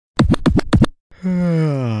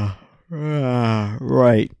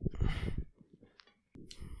Right.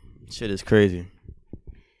 Shit is crazy.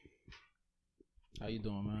 How you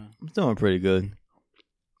doing, man? I'm doing pretty good.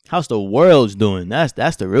 How's the world's doing?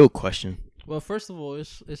 That's the real question. Well, first of all,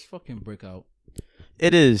 it's fucking breakout.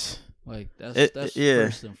 It is. Like that's yeah,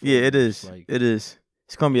 first and foremost. yeah. It is. Like, It is.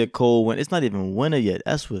 It's gonna be a cold winter. It's not even winter yet.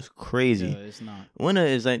 That's what's crazy. yeah, it's not. Winter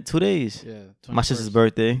is like 2 days. Yeah, 21st. My sister's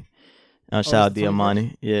birthday. Shout out it's the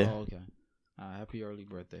Diamani. Yeah, Oh, okay. Happy early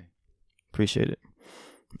birthday. appreciate it.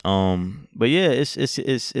 But yeah,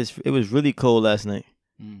 it was really cold last night.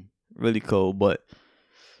 Really cold, but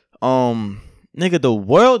nigga, the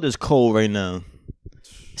world is cold right now.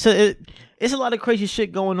 So it's a lot of crazy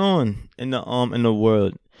shit going on in the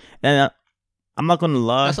world, and I'm not gonna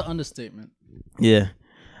lie. That's an understatement. Yeah,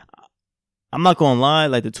 I'm not gonna lie.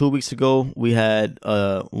 Like the 2 weeks ago, we had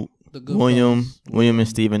The good William fellas. and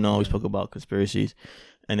Steven. We spoke about conspiracies,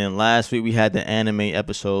 and then last week we had the anime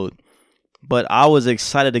episode. But I was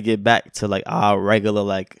excited to get back to like our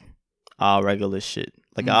regular shit,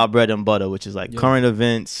 like our bread and butter, which is like current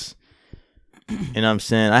events. You know what I'm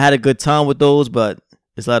saying? I had a good time with those, but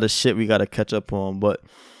there's a lot of shit we gotta catch up on. But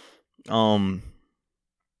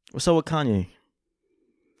what's up with Kanye?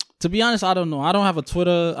 To be honest, I don't know. I don't have a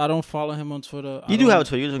Twitter. I don't follow him on Twitter. You do have a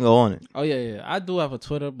Twitter. You just go on it. Oh yeah. I do have a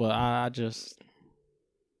Twitter, but I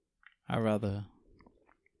rather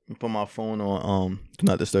Put my phone on do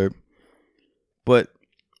not disturb. But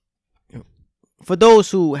for those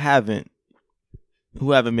who haven't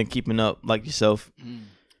been keeping up like yourself,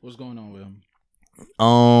 what's going on with him?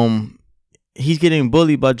 He's getting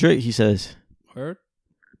bullied by Drake. He says. Heard?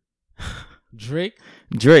 Drake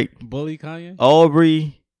bully Kanye.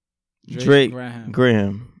 Aubrey, Drake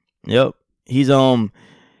Graham. Yep. He's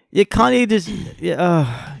Kanye just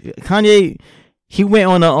Kanye. He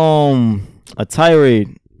went on a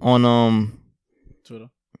tirade on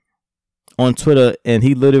Twitter, and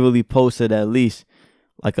he literally posted at least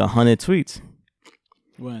like 100 tweets.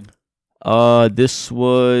 When? This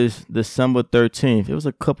was December 13th. It was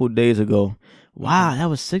a couple days ago. Wow, that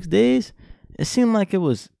was 6 days. It seemed like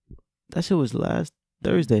that shit was last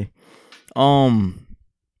Thursday.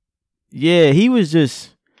 Yeah, he was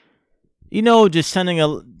just, just sending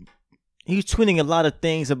he was tweeting a lot of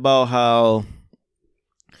things about how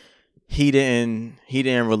he didn't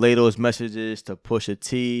relay those messages to Pusha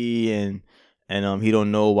T, and he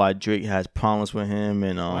don't know why Drake has problems with him,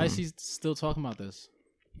 and why is he still talking about this?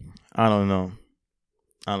 I don't know.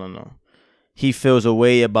 He feels a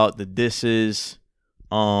way about the disses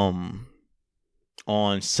on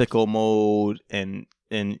Sicko Mode and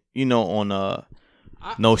on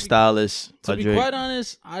No Stylist. To be quite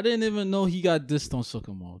honest, I didn't even know he got dissed on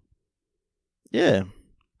Sicko Mode. Yeah.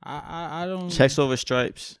 I don't. Checks over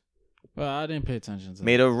stripes. Well, I didn't pay attention to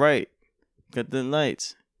Made her right. Got the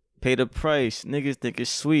lights. Pay the price. Niggas think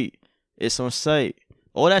it's sweet. It's on site.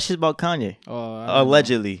 All that shit's about Kanye.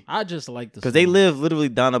 Allegedly. I just like this. Because they live literally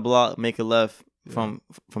down the block, make a left from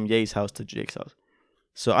Ye's house to Jake's house.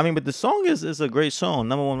 So, I mean, but the song is a great song.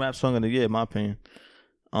 Number 1 rap song of the year, in my opinion.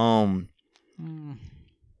 Sicko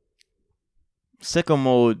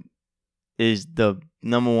Mode is the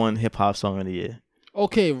number 1 hip-hop song of the year.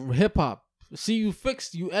 Okay, hip-hop. See, you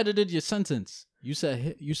edited your sentence. You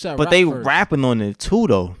said but they first. Rapping on it too,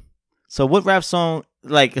 though. So what rap song,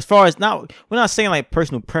 like, as far as we're not saying like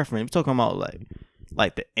personal preference. We're talking about like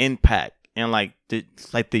the impact and like the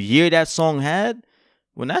year that song had.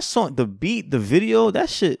 When that song, the beat, the video, that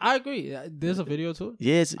shit. I agree. There's a video to it.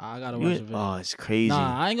 Yeah, I gotta watch the video. Oh, it's crazy.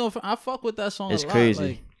 Nah, I fuck with that song. It's a lot. crazy.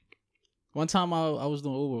 Like, one time I was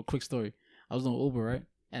doing Uber. Quick story. I was doing Uber, right?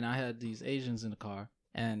 And I had these Asians in the car,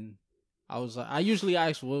 and I was like, I usually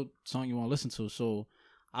ask what song you want to listen to, so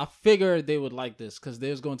I figured they would like this because they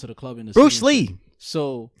was going to the club in the Bruce Lee.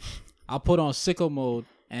 So I put on Sicko Mode,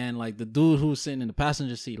 and like the dude who was sitting in the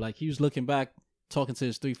passenger seat, like he was looking back, talking to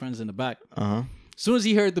his 3 friends in the back. As soon as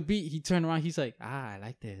he heard the beat, he turned around. He's like, I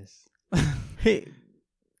like this. He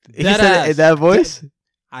said it in that voice.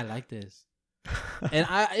 I like this. And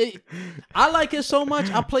I like it so much.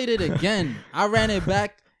 I played it again. I ran it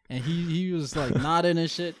back, and he was like nodding and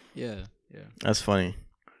shit. Yeah. That's funny.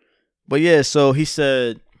 But yeah, so he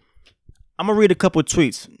said, I'm gonna read a couple of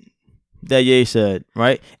tweets that Ye said,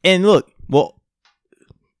 right? And look, well,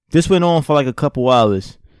 this went on for like a couple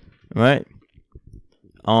hours, right?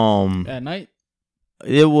 At night?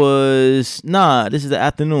 It was this is the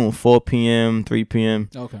afternoon, 4 p.m., 3 p.m.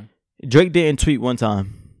 Okay. Drake didn't tweet one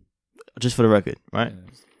time. Just for the record, right?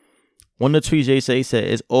 Yeah. One of the tweets he said,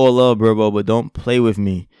 it's all love, bro, but don't play with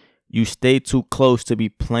me. You stay too close to be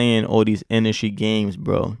playing all these industry games,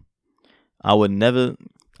 bro. I would never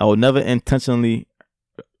I will never intentionally.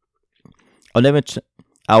 I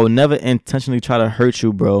will never intentionally try to hurt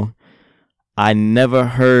you, bro. I never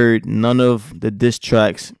heard none of the diss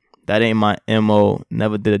tracks. That ain't my MO.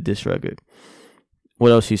 Never did a diss record.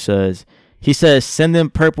 What else he says? He says, sending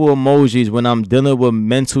purple emojis when I'm dealing with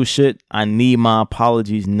mental shit. I need my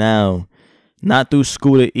apologies now. Not through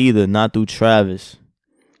Scooter either. Not through Travis.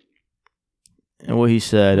 And what he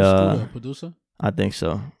said, Scooter, producer? I think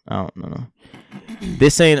so. I don't know.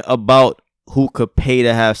 This ain't about who could pay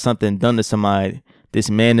to have something done to somebody. This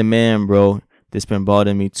man to man, bro. This been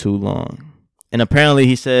bothering me too long. And apparently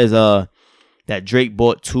he says that Drake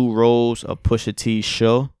bought 2 rows of Pusha T's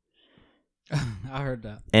show. I heard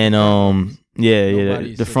that. And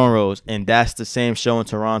the front rows. And that's the same show in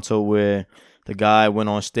Toronto where the guy went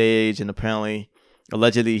on stage and apparently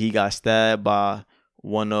allegedly he got stabbed by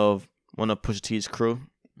one of Pusha T's crew.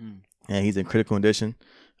 And he's in critical condition.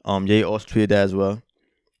 Ye also tweeted that as well.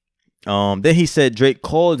 Then he said Drake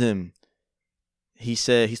called him. He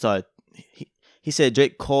said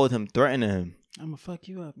Drake called him, threatening him. I'm gonna fuck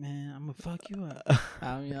you up, man. I'm gonna fuck you up.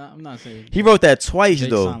 I mean, I'm not saying he wrote that twice Drake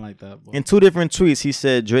though. Sound like that, in 2 different tweets, he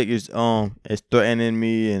said Drake is threatening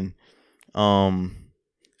me,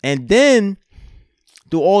 and then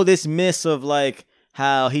through all this mess of like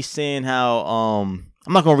how he's saying how I'm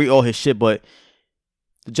not gonna read all his shit, but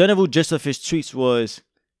the general gist of his tweets was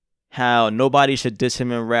how nobody should diss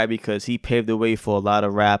him in rap because he paved the way for a lot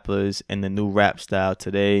of rappers in the new rap style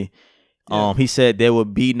today. Yeah. He said there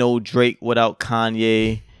would be no Drake without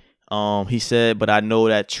Kanye. He said, but I know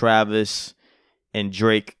that Travis and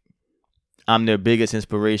Drake, I'm their biggest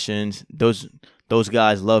inspirations. Those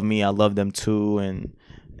guys love me. I love them too. And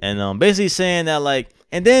basically saying that like,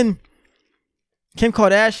 and then Kim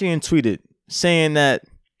Kardashian tweeted saying that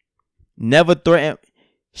never threaten.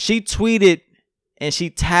 She tweeted and she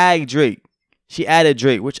tagged Drake. She added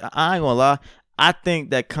Drake, which I ain't gonna lie. I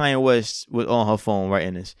think that Kanye West was on her phone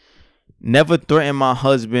writing this. Never threaten my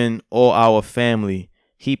husband or our family.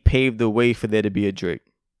 He paved the way for there to be a Drake.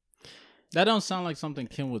 That don't sound like something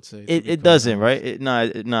Kim would say. It doesn't, right? It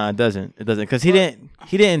doesn't. It doesn't, because he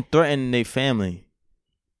didn't threaten their family.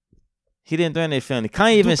 He didn't threaten their family.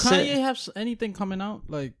 Kanye Kanye have anything coming out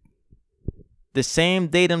like the same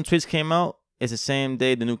day them tweets came out? It's the same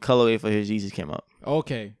day the new colorway for his Yeezys came out.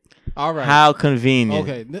 Okay. All right. How convenient.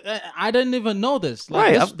 Okay. I didn't even know this.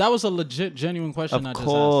 Like, right. That was a legit, genuine question I just asked.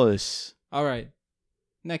 Of course. All right.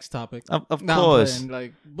 Next topic. Of course.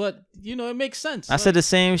 But, it makes sense. I said the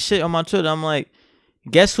same shit on my Twitter. I'm like,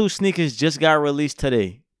 guess whose sneakers just got released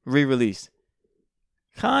today? Re-released.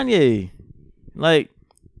 Kanye. Like,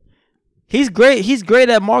 he's great. He's great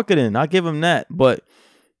at marketing. I'll give him that. But,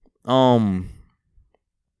 I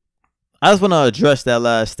just want to address that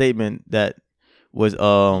last statement that was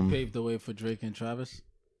paved the way for Drake and Travis.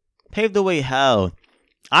 Paved the way how?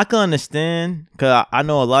 I can understand, cause I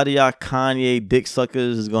know a lot of y'all Kanye dick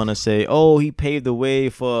suckers is gonna say, "Oh, he paved the way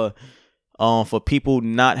for people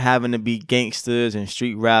not having to be gangsters and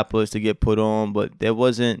street rappers to get put on." But there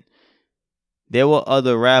were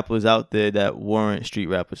other rappers out there that weren't street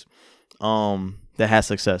rappers, that had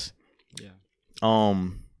success. Yeah.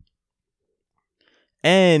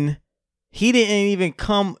 And he didn't even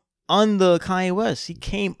come under Kanye West. He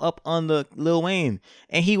came up under Lil Wayne,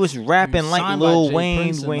 and he was rapping like Lil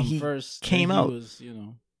Wayne when he first came out. He was,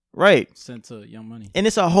 right, sent to Young Money. And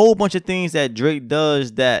it's a whole bunch of things that Drake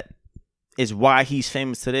does that is why he's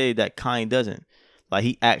famous today that Kanye doesn't. Like,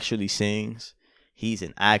 he actually sings. He's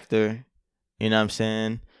an actor. You know what I'm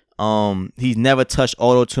saying? He's never touched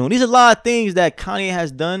auto-tune. These are a lot of things that Kanye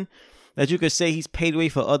has done that you could say he's paved the way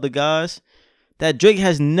for other guys that Drake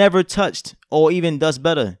has never touched or even does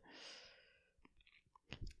better.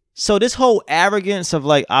 So this whole arrogance of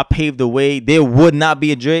like, I paved the way, there would not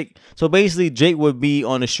be a Drake. So basically Drake would be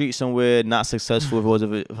on the street somewhere not successful if it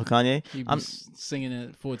wasn't for Kanye. He'd be singing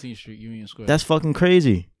at 14th Street, Union Square. That's fucking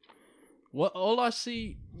crazy. All I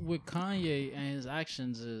see with Kanye and his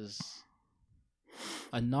actions is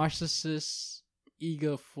a narcissist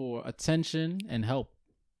eager for attention and help.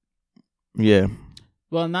 Yeah.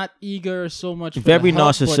 Well, not eager so much for very the help,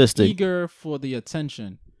 narcissistic, but eager for the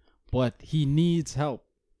attention. But he needs help.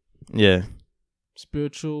 Yeah.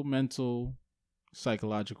 Spiritual, mental,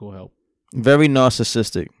 psychological help. Very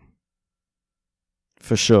narcissistic.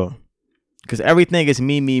 For sure. Because everything is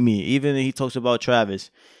me. Even when he talks about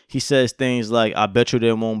Travis, he says things like, I bet you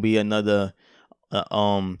there won't be another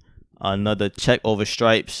Check Over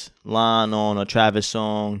Stripes line on a Travis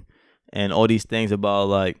song, and all these things about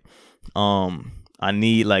like, I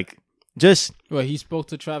need like just. Well, he spoke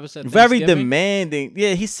to Travis at very demanding.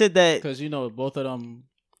 Yeah, he said that because both of them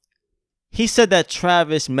He said that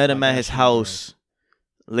Travis met him Oh, at that his shit, house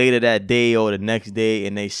later that day or the next day,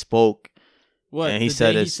 and they spoke. What? And he the said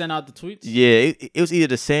day he it's- sent out the tweets? Yeah, it was either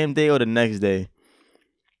the same day or the next day.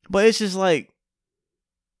 But it's just like,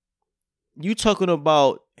 you talking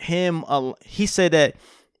about him. He said that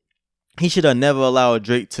he should have never allowed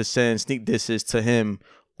Drake to send sneak disses to him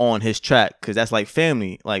on his track, because that's like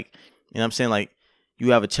family. Like, you know what I'm saying? Like,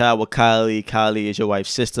 you have a child with Kylie. Kylie is your wife's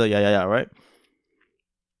sister. Yeah, right?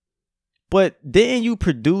 But didn't you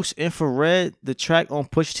produce Infrared, the track on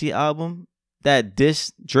Push T album that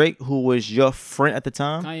dissed Drake, who was your friend at the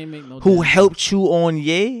time, Kanye make no who damn helped you on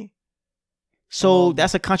Ye? So Um,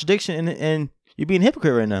 that's a contradiction, and you're being a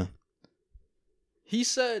hypocrite right now. He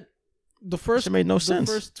said the first Shit made no the sense.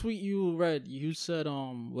 first tweet you read, you said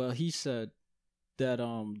well, he said that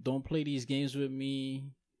don't play these games with me,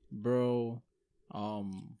 bro.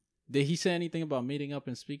 Did he say anything about meeting up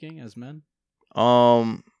and speaking as men?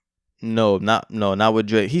 No, not with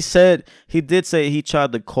Drake. He did say he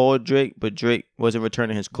tried to call Drake, but Drake wasn't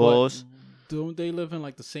returning his calls. But don't they live in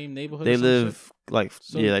like the same neighborhood? They or some shit? live like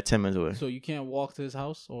So- like 10 minutes away. So you can't walk to his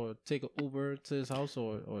house or take an Uber to his house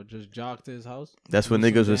or just jog to his house? That's what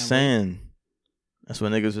Lose some niggas was damn weight. saying. That's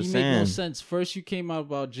what niggas was He made no saying. sense. First you came out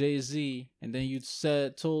about Jay-Z, and then you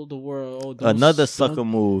told the world, "Oh, don't, Another sucker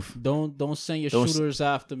move. Don't send your Don't s- shooters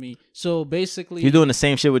after me." So basically, You're doing the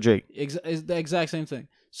same shit with Drake. it's the exact same thing.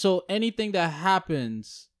 So anything that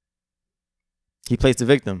happens, He plays the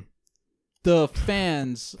victim. the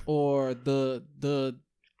fans or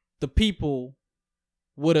the people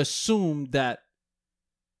would assume that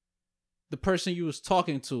the person you was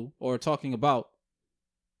talking to or talking about,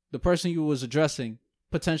 the person you was addressing,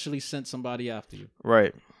 potentially sent somebody after you.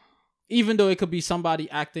 Right. Even though it could be somebody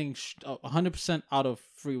acting 100% out of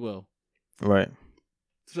free will. Right.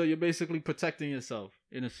 So you're basically protecting yourself,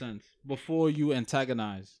 in a sense, before you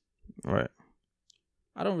antagonize. Right.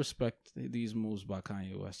 I don't respect these moves by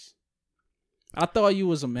Kanye West. I thought you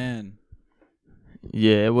was a man.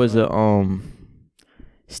 Yeah, it was a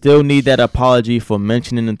still need that apology for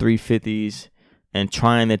mentioning the 350s and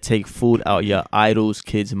trying to take food out your idol's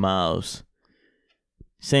kids' mouths.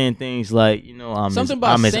 Saying things like, you know, Something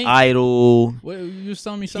about I'm his Saint- idol. Wait, you was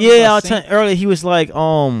telling me something Yeah, I about was telling earlier, he was like,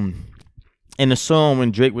 in the song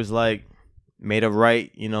when Drake was like, made a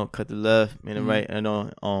right, you know, cut the left, made a Mhm. right, and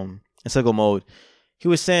in circle mode. He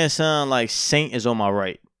was saying something like Saint is on my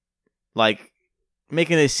right. Like,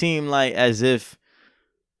 making it seem like as if,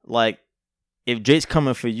 like, if Drake's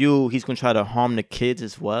coming for you, he's gonna try to harm the kids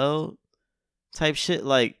as well. Type shit.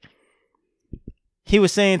 Like, he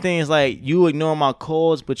was saying things like, you ignore my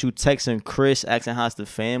calls, but you texting Chris asking how's the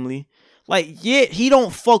family. Like, yeah, he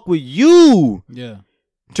don't fuck with you. Yeah.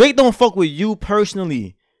 Drake don't fuck with you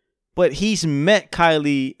personally. But he's met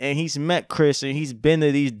Kylie and he's met Chris and he's been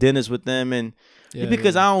to these dinners with them, and Yeah,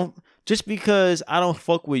 because yeah. just because I don't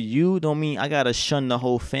fuck with you don't mean I gotta shun the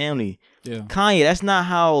whole family. Yeah. Kanye, that's not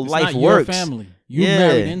how It's life not works. Your family. You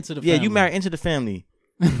married into the family. Yeah, you married into the family.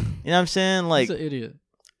 You know what I'm saying? Like, He's an idiot.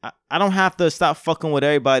 I don't have to stop fucking with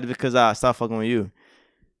everybody because I stop fucking with you.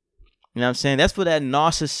 You know what I'm saying? That's for that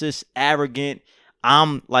narcissist, arrogant.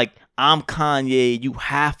 I'm Kanye. You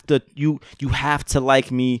have to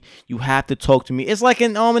like me. You have to talk to me. It's like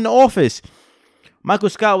in The Office. Michael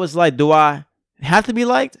Scott was like, "Do I have to be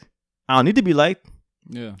liked? I don't need to be liked.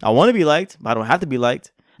 Yeah. I want to be liked, but I don't have to be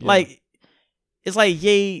liked." Yeah. Like, it's like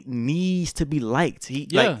Ye needs to be liked. He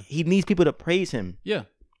needs people to praise him. Yeah.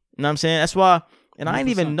 You know what I'm saying? That's why, and I didn't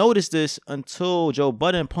 100%. even notice this until Joe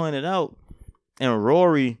Budden pointed out, and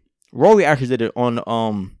Rory actually did it on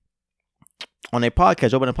their podcast,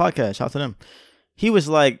 Joe Budden podcast. Shout out to them. He was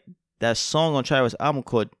like, that song on Travis' album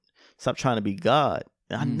called "Stop Trying to Be God."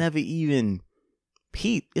 And I never even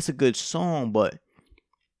peeped. It's a good song, but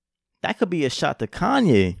that could be a shot to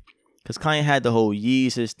Kanye, because Kanye had the whole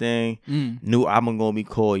Yeezus thing. New album gonna be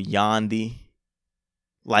called Yandhi.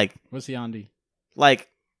 Like, What's Yandhi? like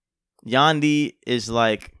Yandhi is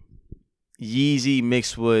like Yeezy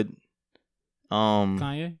mixed with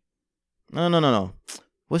Kanye? no.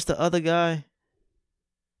 What's the other guy?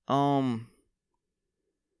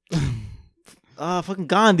 Fucking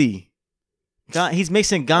Gandhi. He's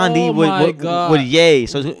mixing Gandhi Oh my with God. with Ye.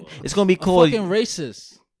 So it's gonna be called. Fucking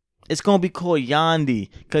racist. It's gonna be called Yandhi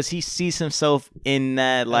because he sees himself in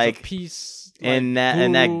that, As a like, piece, in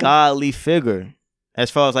like, that guru. godly figure, as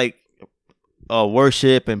far as like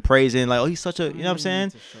worship and praising. Like, oh, he's such a, you know what I'm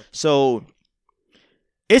saying? So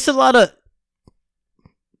it's a lot of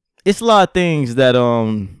things that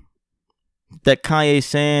that Kanye's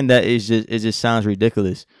saying that it just sounds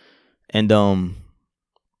ridiculous, and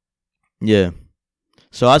yeah.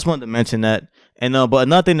 So I just wanted to mention that, And but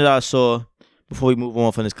another thing that I saw before we move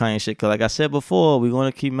on from this Kanye shit, cause like I said before, we're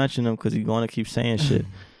gonna keep mentioning him because he's gonna keep saying shit.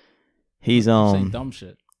 He's saying dumb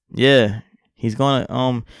shit. Yeah, he's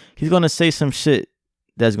gonna say some shit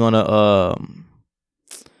that's gonna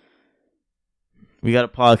we got a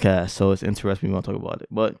podcast, so it's interesting. We're gonna talk about it.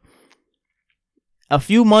 But a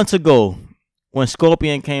few months ago, when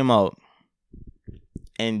Scorpion came out,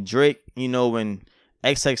 and Drake, you know, when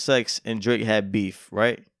XXX and Drake had beef,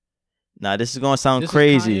 right? Now this is gonna sound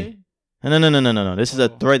crazy. No. This is a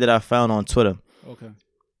thread that I found on Twitter. Okay.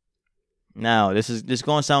 Now this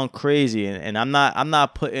gonna sound crazy, and I'm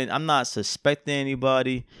not suspecting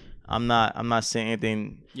anybody. I'm not saying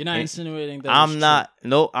anything. You're not insinuating that.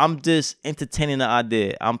 I'm just entertaining the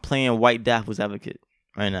idea. I'm playing white devil's advocate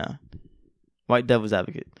right now. White devil's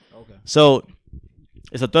advocate. Okay. So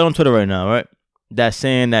it's a thread on Twitter right now, right? That's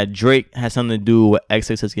saying that Drake has something to do with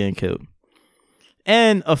XXX getting killed.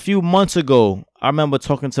 And a few months ago, I remember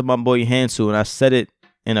talking to my boy Hansel, and I said it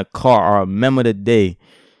in a car. I remember the day.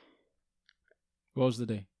 What was the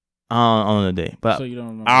day? On the day, but so you don't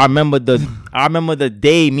remember. I remember the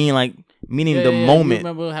day, meaning the moment. You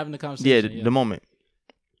remember having the conversation. Yeah, the moment.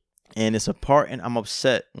 And it's a part, and I'm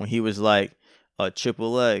upset when he was like,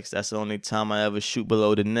 Triple X, that's the only time I ever shoot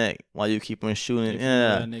below the neck. Why you keep on shooting?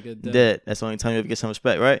 Yeah, dead. That's the only time you ever get some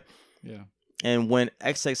respect, right? Yeah. And when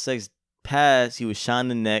XXX passed, he was shot in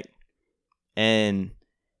the neck. And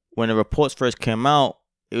when the reports first came out,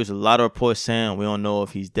 it was a lot of reports saying we don't know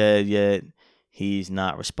if he's dead yet. He's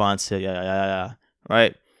not responsive. Yeah.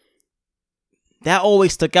 Right? That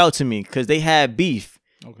always stuck out to me because they had beef.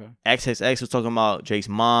 Okay. XXX was talking about Drake's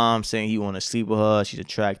mom, saying he want to sleep with her, she's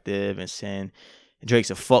attractive, and saying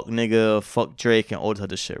Drake's a fuck nigga, fuck Drake, and all this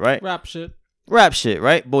other shit, right? Rap shit,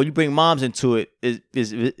 right? But you bring moms into it,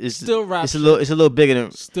 it's still rap. It's a little bigger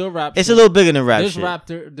than still rap. It's shit. A little bigger than rap.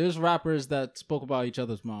 There's rappers that spoke about each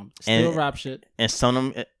other's mom. Still rap shit. And some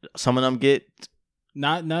of them get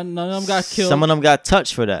none of them got killed. Some of them got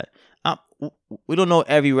touched for that. We don't know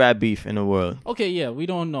every rap beef in the world. Okay, yeah, we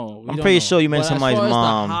don't know. I'm pretty sure you meant somebody's mom. As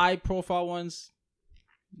far as the high profile ones,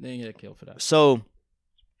 they didn't get killed for that. So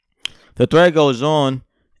the thread goes on,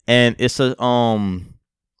 and it's a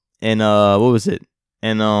and what was it?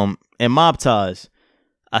 And Mob Ties,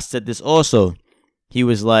 I said this also. He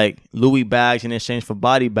was like Louis bags in exchange for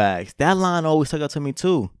body bags. That line always stuck out to me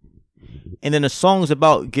too. And then the song's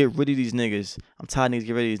about get rid of these niggas. I'm tired of niggas,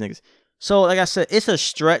 get rid of these niggas. So like I said, it's a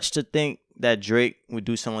stretch to think that Drake would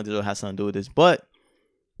do something like this or have something to do with this, but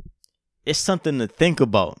it's something to think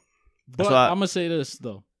about. But I'm gonna say this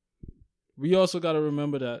though, we also got to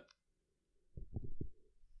remember that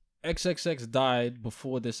XXX died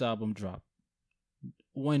before this album dropped.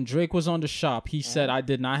 When Drake was on the shop, he said, "I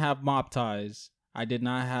did not have Mob Ties. I did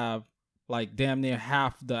not have like damn near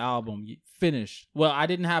half the album finished. Well, I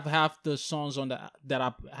didn't have half the songs on that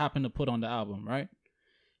I happened to put on the album, right?"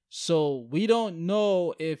 So we don't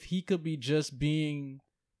know if he could be just being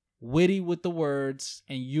witty with the words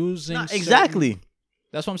and using exactly.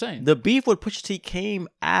 That's what I'm saying. The beef with Pusha T came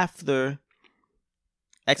after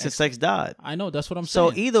XXX died. I know. That's what I'm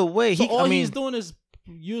saying. So either way, he's doing is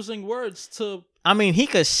using words to. I mean, he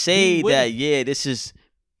could say that. Yeah, this,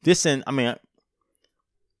 and I mean,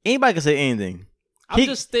 anybody can say anything. I'm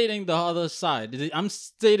just stating the other side. I'm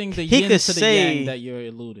stating the yin to the yang that you're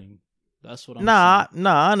alluding. That's what I'm saying.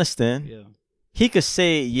 Nah, I understand. Yeah. He could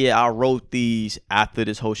say, yeah, I wrote these after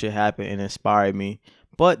this whole shit happened and inspired me.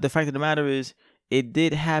 But the fact of the matter is, it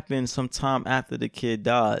did happen sometime after the kid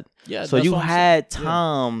died. Yeah. So you had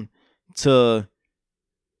time to,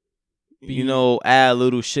 add a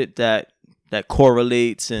little shit that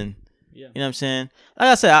correlates and, you know what I'm saying? Like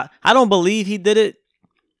I said, I don't believe he did it,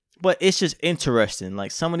 but it's just interesting.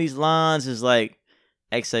 Like some of these lines is like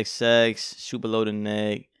XXX, shoot below the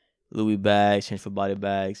neck, Louis bags, change for body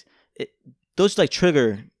bags. Those like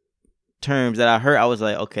trigger terms that I heard. I was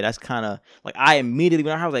like, okay, that's kind of like I immediately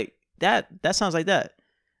when I heard I was like that sounds like that.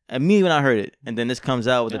 Immediately when I heard it, and then this comes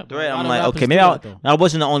out with a thread, I'm like, okay, maybe I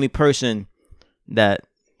wasn't the only person that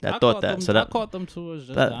thought that. So I caught them too.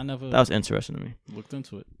 That was interesting to me. Looked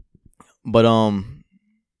into it, but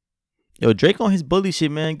yo, Drake on his bully shit,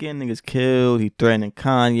 man, getting niggas killed. He threatening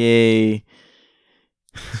Kanye.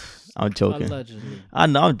 I'm joking. Allegedly. I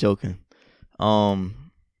know I'm joking.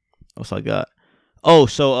 What's I got? Oh,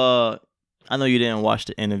 so I know you didn't watch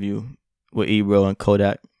the interview with Ebro and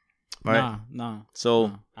Kodak, right? Nah.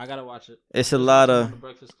 So I gotta watch it. It's a lot of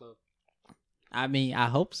Breakfast Club. I mean, I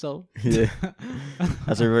hope so. Yeah,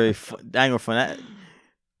 that's a very dang fun.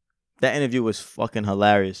 That interview was fucking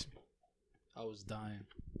hilarious. I was dying.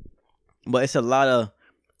 But it's a lot of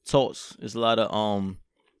talks. It's a lot of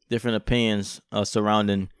different opinions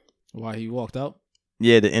surrounding Why he walked out?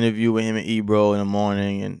 the interview with him and Ebro in the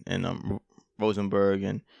morning and Rosenberg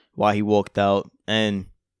and why he walked out. And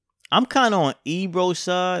I'm kind of on Ebro's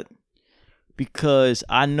side because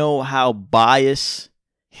I know how biased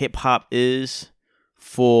hip hop is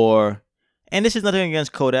for, and this is nothing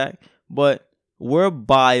against Kodak, but we're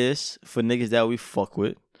biased for niggas that we fuck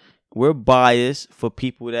with. We're biased for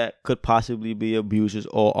people that could possibly be abusers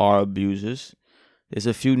or are abusers. There's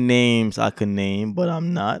a few names I could name, but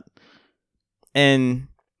I'm not. And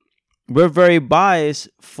we're very biased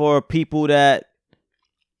for people that,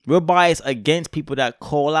 we're biased against people that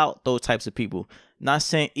call out those types of people. Not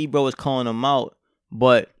saying Ebro is calling them out,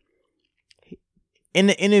 but in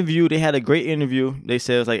the interview, they had a great interview. They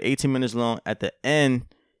said it was like 18 minutes long. At the end,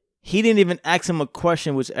 he didn't even ask him a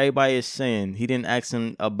question, which everybody is saying. He didn't ask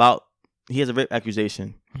him about, he has a rape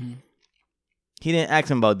accusation. Mm-hmm. He didn't ask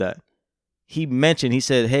him about that. He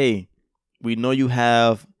said, hey, we know you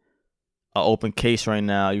have an open case right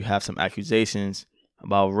now. You have some accusations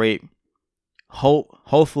about rape.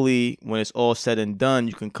 Hopefully, when it's all said and done,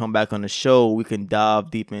 you can come back on the show. We can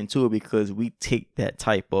dive deep into it because we take that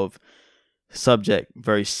type of subject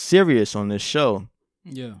very serious on this show.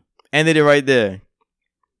 Yeah. Ended it right there.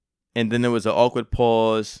 And then there was an awkward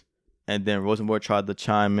pause. And then Rosenberg tried to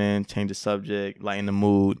chime in, change the subject, lighten the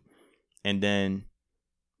mood. And then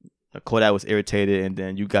Kodak was irritated. And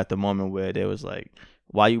then you got the moment where they was like,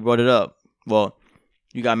 why you brought it up? Well,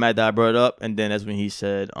 you got mad that I brought it up. And then that's when he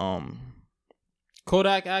said,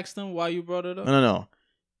 Kodak asked him why you brought it up? No.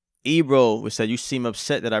 Ebro said, you seem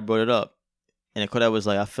upset that I brought it up. And then Kodak was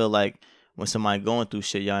like, I feel like when somebody going through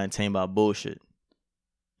shit, y'all ain't talking about bullshit.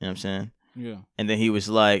 You know what I'm saying? Yeah. And then he was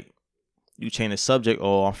like, you change the subject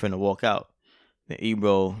or I'm finna walk out. Then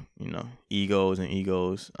Ebro, egos. You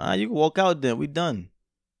can walk out then. We done.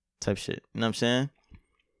 Type shit. You know what I'm saying?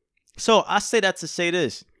 So I say that to say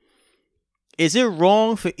this. Is it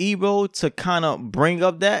wrong for Ebro to kind of bring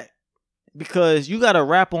up that? Because you got a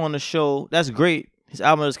rapper on the show. That's great. His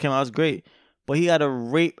album just came out. That's great. But he got a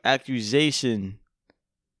rape accusation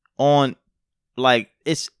on, like,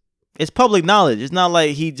 it's public knowledge. It's not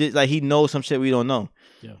like he just, like, he knows some shit we don't know.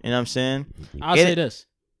 Yeah. You know what I'm saying? I'll say this.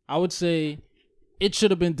 I would say it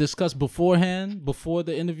should have been discussed beforehand, before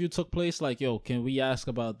the interview took place. Like, yo, can we ask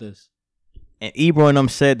about this? And Ebro and them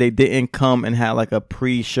said they didn't come and had like a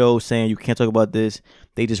pre-show saying you can't talk about this.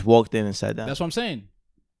 They just walked in and sat down. That's what I'm saying.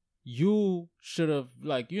 You should have,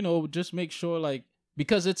 like, just make sure, like,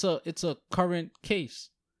 because it's a current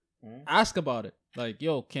case. Mm-hmm. Ask about it. Like,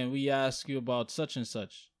 yo, can we ask you about such and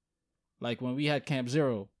such? Like when we had Camp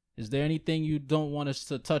Zero. Is there anything you don't want us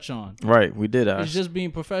to touch on? Right, we did ask. It's just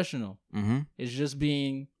being professional. Mm-hmm. It's just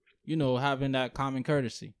being, having that common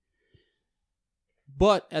courtesy.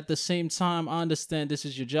 But at the same time, I understand this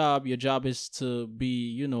is your job. Your job is to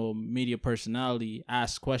be, media personality,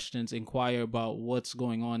 ask questions, inquire about what's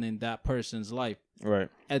going on in that person's life. Right.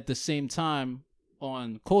 At the same time,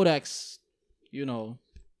 on Kodak's,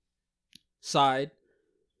 side,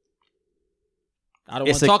 I don't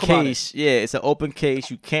want to talk about it. Yeah, it's an open case.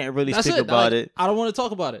 You can't really speak about it. I don't want to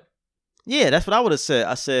talk about it. Yeah, that's what I would have said.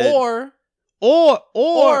 I said,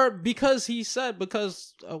 or because he said,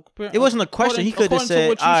 because it wasn't a question. He could have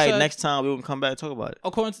said, all right, next time we will come back and talk about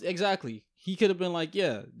it. Exactly. He could have been like,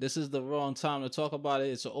 yeah, this is the wrong time to talk about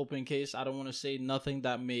it. It's an open case. I don't want to say nothing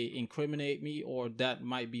that may incriminate me or that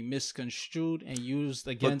might be misconstrued and used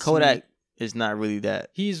against me. But Kodak is not really that.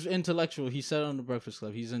 He's intellectual. He said on the Breakfast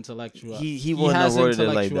Club, he's intellectual. He has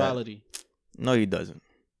intellectuality. Like that. No, he doesn't.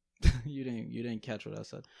 You didn't catch what I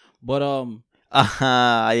said. But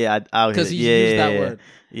yeah, because he used that word.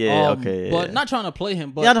 Yeah, okay. Yeah. But not trying to play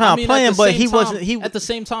him. But yeah, not play him. But he wasn't. He at the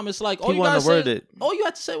same time, it's like all you had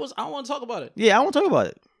to say was, I don't want to talk about it. Yeah, I want to talk about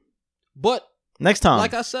it. But next time,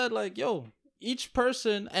 like I said, like, yo, each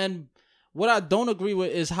person, and what I don't agree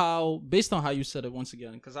with is how, based on how you said it once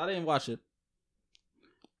again, because I didn't watch it.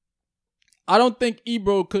 I don't think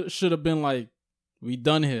Ebro should have been like, we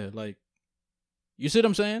done here. Like, you see what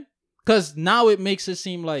I'm saying? Because now it makes it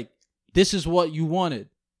seem like this is what you wanted.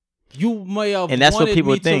 You may have and that's wanted what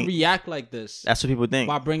people me think. To react like this. That's what people think.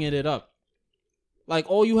 By bringing it up. Like,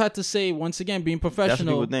 all you had to say, once again, being professional. That's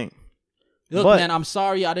what people think. Look, man, I'm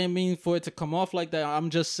sorry. I didn't mean for it to come off like that. I'm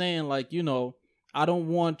just saying, like, I don't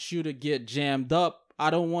want you to get jammed up. I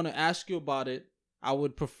don't want to ask you about it. I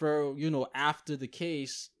would prefer, after the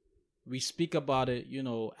case, we speak about it,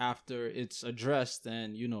 after it's addressed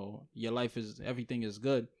and, your life everything is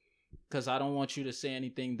good. Because I don't want you to say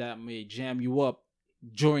anything that may jam you up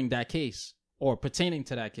during that case or pertaining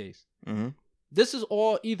to that case. Mm-hmm. This is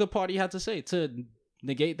all either party had to say to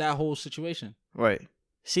negate that whole situation. Right.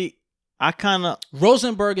 See, I kind of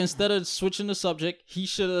Rosenberg, instead of switching the subject, he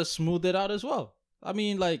should have smoothed it out as well. I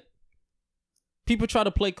mean, like, people try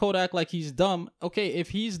to play Kodak like he's dumb. Okay, if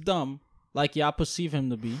he's dumb, like y'all perceive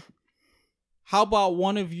him to be, how about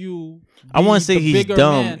one of you? I want to say he's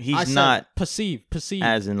dumb. Man? He's not perceive,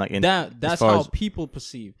 as in like in, that's how people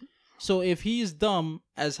perceive. So if he's dumb,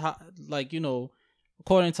 as how, like,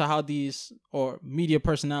 according to how these or media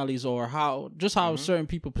personalities or how certain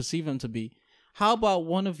people perceive him to be, how about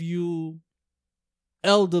one of you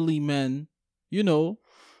elderly men,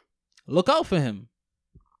 look out for him,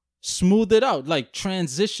 smooth it out, like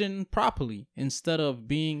transition properly instead of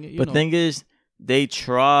being. But thing is, they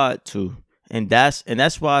tried to, and that's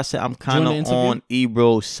why I said I'm kind of on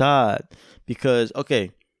Ebro's side, because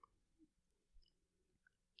okay,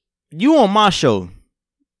 you on my show,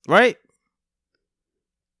 right?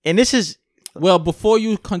 And this is before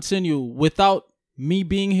you continue, without me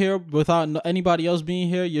being here, without anybody else being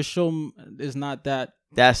here, your show is not that.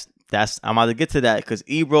 That's I'm about to get to that because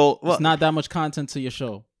Ebro. It's not that much content to your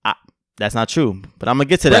show. That's not true, but I'm gonna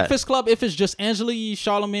get to Breakfast Club. If it's just Angela Yee,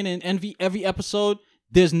 Charlamagne, and Envy every episode,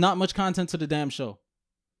 there's not much content to the damn show.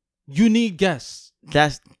 You need guests.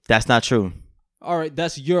 That's not true. All right,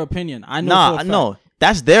 that's your opinion. I know. No,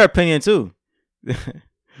 that's their opinion too.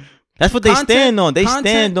 That's what they stand on. They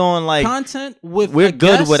stand on like content with we're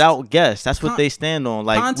good guest, without guests. That's what they stand on.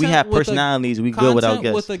 Like we have personalities. We good without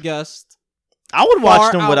guests. With a guest, I would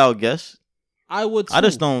watch them without guests. I would too, I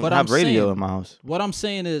just don't have radio in my house. What I'm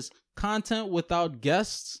saying is content without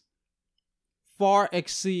guests far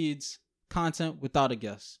exceeds content without a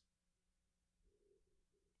guest.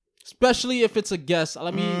 Especially if it's a guest.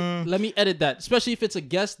 Let me edit that. Especially if it's a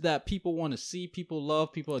guest that people want to see, people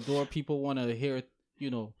love, people adore, people want to hear,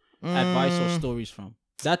 advice or stories from.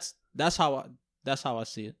 That's how I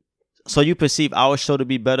see it. So you perceive our show to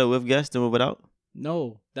be better with guests than without?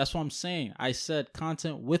 No, that's what I'm saying. I said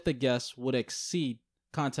content with a guest would exceed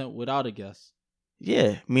content without a guest.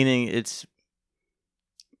 Yeah, meaning it's...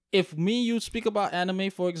 If me and you speak about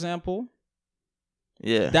anime, for example,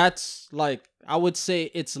 yeah, that's like, I would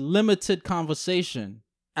say it's limited conversation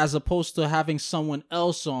as opposed to having someone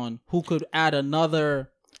else on who could add another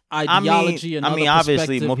ideology.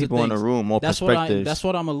 Obviously, more people in the room, more perspectives. That's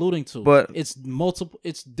what I'm alluding to. But it's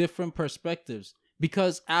different perspectives.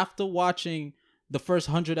 Because after watching the first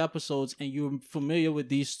 100 episodes and you're familiar with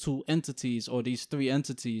these two entities or these three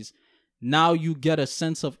entities, now you get a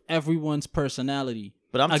sense of everyone's personality.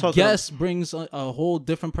 But a guest brings a whole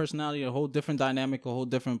different personality, a whole different dynamic, a whole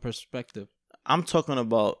different perspective. I'm talking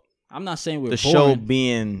about. I'm not saying we're the boring. Show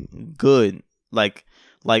being good, like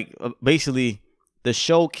basically the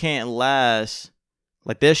show can't last.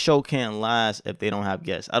 Like their show can't last if they don't have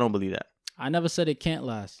guests. I don't believe that. I never said it can't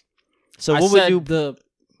last. So what would you?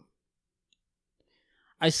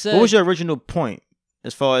 What was your original point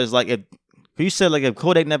as far as like if you said like if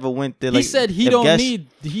Kodak never went there? Like, he said he don't guests, need.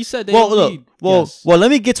 He said they don't need. Well,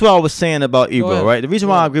 let me get to what I was saying about Ebro. Right, the reason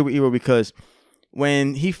why I agree with Ebro because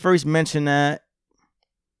when he first mentioned that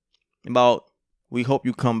about we hope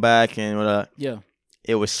you come back and whatever, yeah,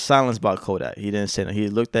 it was silence about Kodak. He didn't say that. He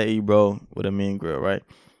looked at Ebro with a mean grill. Right,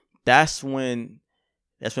 that's when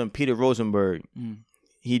Peter Rosenberg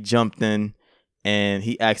he jumped in. And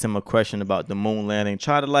he asked him a question about the moon landing.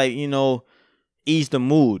 Try to ease the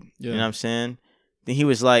mood. Yeah. You know what I'm saying? Then he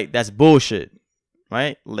was like, that's bullshit.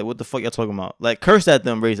 Right? Like, what the fuck y'all talking about? Like, cursed at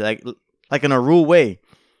them, basically. Like in a rude way.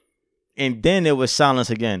 And then it was silence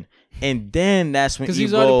again. And then that's when Ebro... Because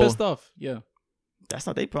he's already pissed off. Yeah. That's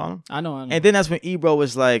not their problem. I know. And then that's when Ebro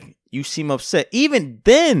was like, you seem upset. Even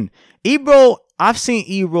then, Ebro... I've seen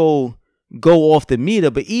Ebro... go off the meter,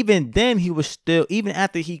 but even then he was still, even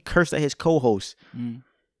after he cursed at his co-host,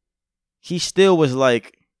 he still was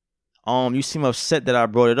like, you seem upset that I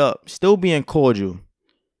brought it up. Still being cordial.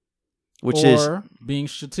 Or being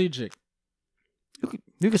strategic.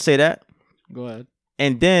 You could say that. Go ahead.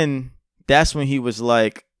 And then that's when he was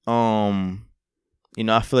like, I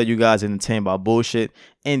feel like you guys entertained by bullshit.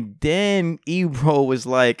 And then Ebro was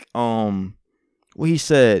like, what he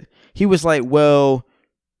said? He was like, well,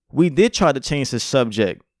 we did try to change the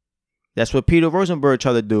subject. That's what Peter Rosenberg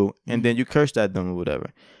tried to do. And then you cursed at them or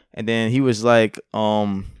whatever. And then he was like,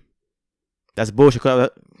 that's bullshit. I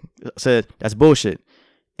said, that's bullshit.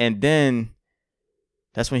 And then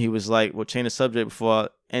that's when he was like, we'll change the subject before.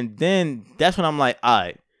 And then that's when I'm like, all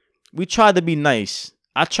right, we tried to be nice.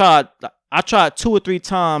 I tried 2 or 3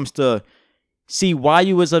 times to see why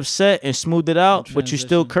you was upset and smooth it out, but you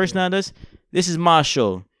still cursing at us. This is my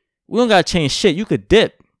show. We don't got to change shit. You could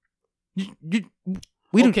dip. You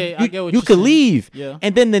could leave. Yeah.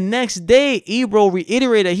 And then the next day, Ebro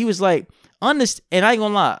reiterated. He was like, And I ain't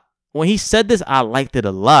gonna lie, when he said this, I liked it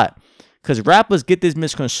a lot. Because rappers get this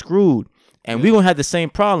misconstrued, and we gonna have the same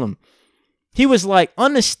problem. He was like,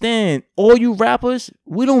 understand, all you rappers,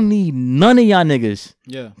 we don't need none of y'all niggas.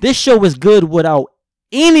 Yeah. This show is good without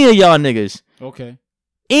any of y'all niggas. Okay.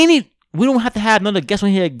 We don't have to have another guest on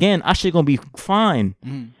here again. Our shit gonna be fine.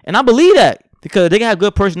 Mm. And I believe that. Because they have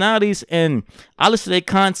good personalities, and I listen to their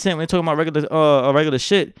content when they talking about regular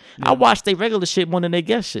shit. Yeah. I watch their regular shit more than they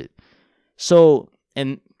guest shit. So,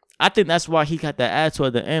 and I think that's why he got that attitude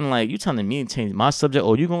at the end. Like, you telling me to change my subject,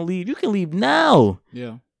 or you gonna leave? You can leave now.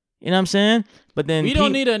 Yeah. You know what I'm saying? But then we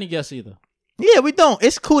don't need any guests either. Yeah, we don't.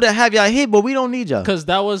 It's cool to have y'all here, but we don't need y'all. Because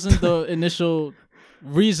that wasn't the initial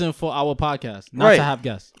reason for our podcast, not to have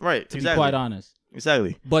guests. Right. To be quite honest.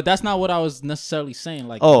 Exactly. But that's not what I was necessarily saying.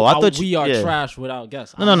 Like, I thought we are trash without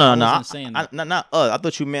guests. No. I wasn't saying that. Not us. I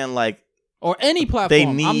thought you meant like, or any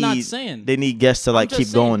platform. I'm not saying they need guests to like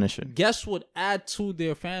keep going and shit. Guests would add to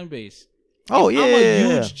their fan base. Oh, if yeah. I'm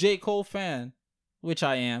a huge J. Cole fan, which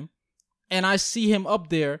I am, and I see him up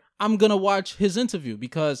there, I'm gonna watch his interview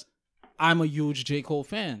because I'm a huge J. Cole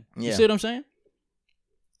fan. You see what I'm saying?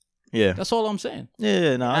 Yeah. That's all I'm saying.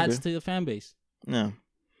 Yeah, no, adds to the fan base. Yeah.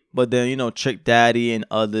 But then, Trick Daddy and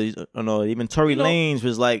others, even Tory Lanez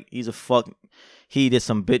was like, he did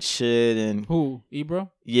some bitch shit. And who?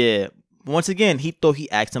 Ebro? Yeah. Once again, he thought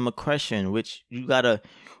he asked him a question, which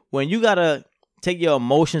when you gotta take your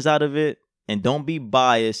emotions out of it and don't be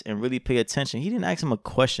biased and really pay attention. He didn't ask him a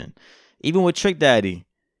question. Even with Trick Daddy,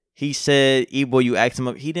 he said, Ebro, you asked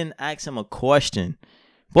him he didn't ask him a question.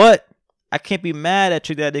 But I can't be mad at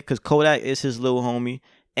Trick Daddy because Kodak is his little homie.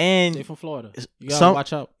 And they from Florida. You gotta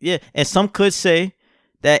watch out. Yeah, and some could say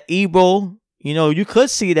that Ebro, you could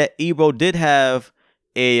see that Ebro did have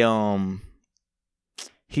he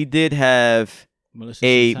did have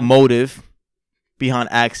a motive behind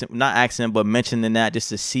not accent, but mentioning that just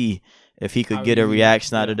to see if he could get a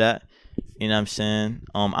reaction out of that. You know what I'm saying?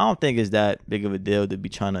 I don't think it's that big of a deal to be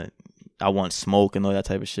trying to, I want smoke and all that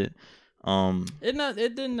type of shit.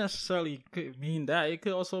 It didn't necessarily mean that. It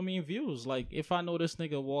could also mean views. Like, if I know this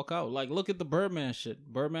nigga walk out, like, look at the Birdman shit.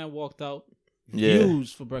 Birdman walked out,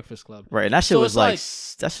 views for Breakfast Club. Right, and that shit was like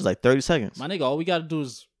that's just like 30 seconds. My nigga, all we gotta do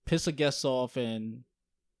is piss a guest off and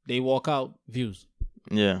they walk out, views.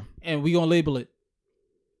 Yeah. And we gonna label it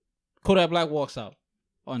Kodak Black walks out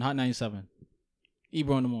on Hot 97.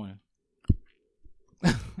 Ebro in the morning.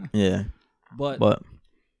 Yeah. But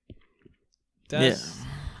that's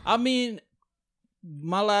I mean,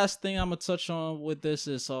 my last thing I'm gonna touch on with this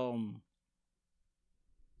is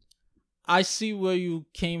I see where you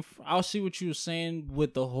came from. I'll see what you were saying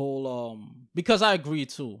with the whole because I agree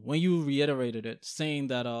too when you reiterated it, saying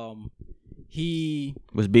that he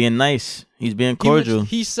was being nice. He's being cordial.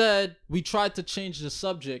 He said we tried to change the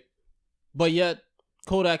subject, but yet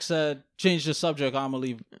Kodak said change the subject. I'm gonna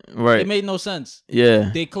leave. Right. It made no sense. Yeah.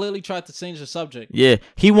 They clearly tried to change the subject. Yeah.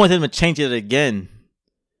 He wanted him to change it again.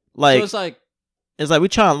 Like, so it's like we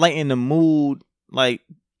trying to lighten the mood. Like,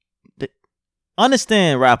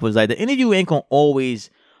 understand rappers. Like, the interview ain't gonna always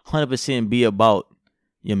 100% be about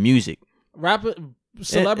your music.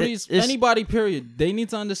 Celebrities, anybody, period. They need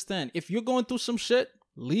to understand if you're going through some shit,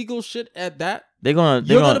 legal shit at that, you're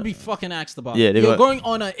gonna be fucking asked about. Yeah, you're going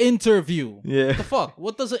on an interview. Yeah. What the fuck?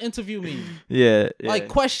 What does an interview mean? Yeah. Like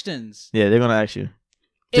questions. Yeah, they're gonna ask you.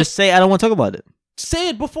 Just say I don't want to talk about it. Say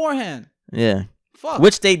it beforehand. Yeah. Fuck.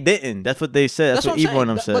 Which they didn't. That's what they said. That's what Ebro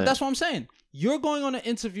and them said. But that's what I'm saying. You're going on an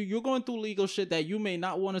interview. You're going through legal shit that you may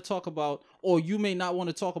not want to talk about, or you may not want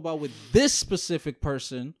to talk about with this specific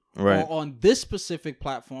person, right, or on this specific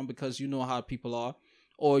platform because you know how people are,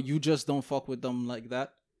 or you just don't fuck with them like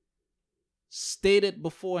that. State it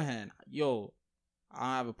beforehand. Yo,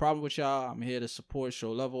 I have a problem with y'all. I'm here to support,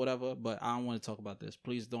 show love, or whatever, but I don't want to talk about this.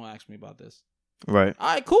 Please don't ask me about this. Right. All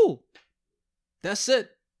right, cool. That's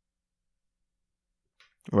it.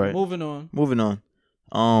 Right. Moving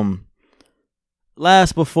on.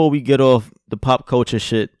 Last before we get off the pop culture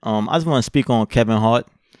shit, I just want to speak on Kevin Hart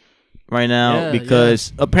right now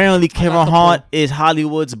because apparently Kevin Hart is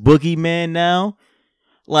Hollywood's boogeyman now.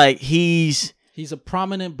 Like he's a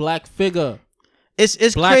prominent black figure.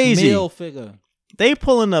 It's black crazy. Male figure. They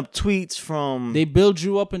pulling up tweets from. They build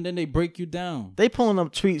you up and then they break you down. They pulling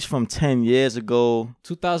up tweets from 10 years ago.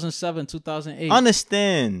 2007, 2008.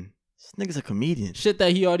 Understand. This nigga's a comedian. Shit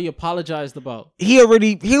that he already apologized about. He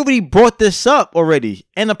already brought this up already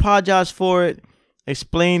and apologized for it.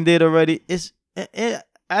 Explained it already. At the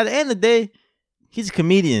end of the day, he's a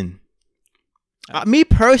comedian. Me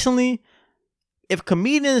personally, if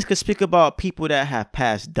comedians could speak about people that have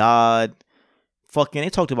passed, died, Fucking, they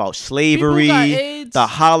talked about People slavery, got AIDS. the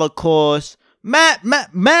Holocaust,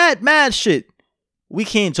 mad shit. We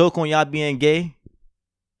can't joke on y'all being gay.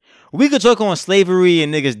 We could joke on slavery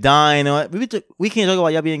and niggas dying. We can't joke about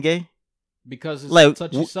y'all being gay. Because it's Like, a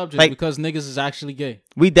touchy subject. like- because niggas is actually gay.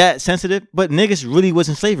 We that sensitive, but niggas really was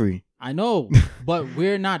in slavery. I know, but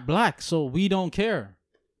we're not black, so we don't care.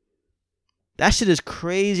 That shit is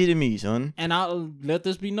crazy to me, son. And I'll let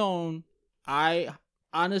this be known. I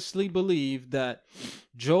honestly believe that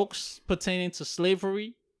jokes pertaining to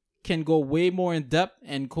slavery can go way more in depth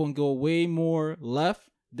and can go way more left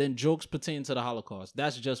than jokes pertaining to the Holocaust.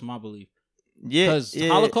 That's just my belief. Yeah, Because yeah.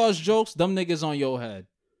 Holocaust jokes, them niggas on your head.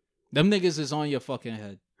 Them niggas is on your fucking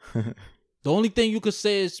head. The only thing you could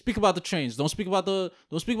say is speak about the trains. Don't speak about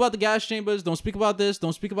the gas chambers. Don't speak about this.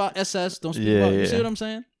 Don't speak about SS. Don't speak about. You see what I'm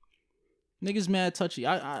saying? Niggas mad touchy.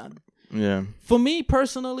 Yeah. For me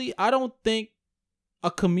personally, I don't think a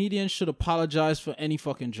comedian should apologize for any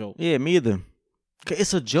fucking joke. Yeah, me either. 'Cause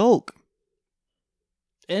it's a joke.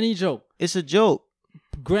 Any joke. It's a joke.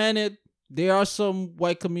 Granted, there are some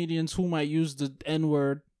white comedians who might use the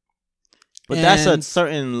N-word. But that's a And-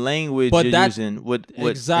 certain language but you're that- using with and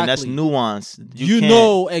that's Exactly. nuance. You can't-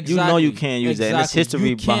 know You know you can't use that. And there's Exactly. history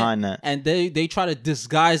You can't- behind that. And they try to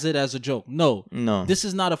disguise it as a joke. No, No. this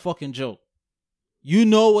is not a fucking joke. You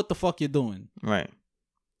know what the fuck you're doing. Right.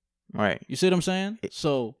 Right. You see what I'm saying?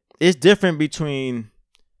 So It's different between,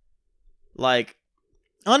 like,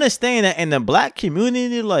 understand that in the black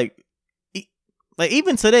community, like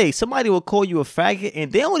even today, somebody will call you a faggot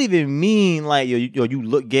and they don't even mean like yo you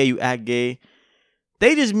look gay, you act gay.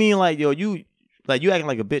 They just mean like you acting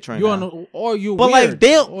like a bitch right you're now. on, or you But, weird, like,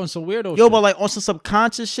 they'll- on some weirdo Yo, shit. but like on some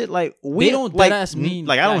subconscious shit, like we don't like deadass mean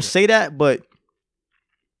like I don't faggot. say that, but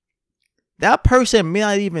that person may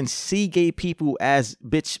not even see gay people as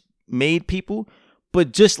bitch made people,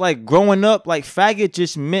 but just like growing up, like faggot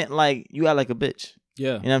just meant like you act like a bitch.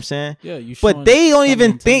 yeah, You know what I'm saying? yeah. You. But showing they don't even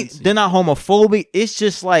feminine think tendency. they're not homophobic. It's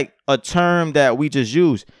just like a term that we just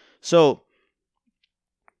use. So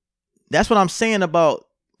that's what I'm saying about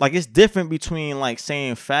like it's different between like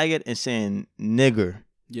saying faggot and saying nigger.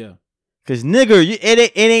 Yeah, Cause nigger,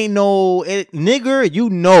 it ain't no nigger. You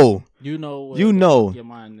know, you know. You know. Your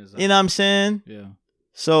mind is. you know what I'm saying. Yeah.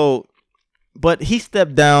 So, but he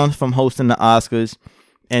stepped down from hosting the Oscars,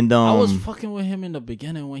 and I was fucking with him in the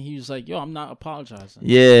beginning when he was like, "Yo, I'm not apologizing."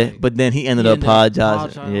 yeah, Like, but then he ended he up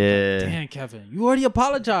apologizing. I was Yeah, like, damn, Kevin, you already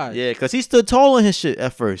apologized. yeah, cause he stood tall on his shit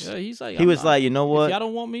at first. Yeah, he's like, He was like, you know if what? y'all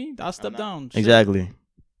don't want me, I'll step down. Shit. Exactly.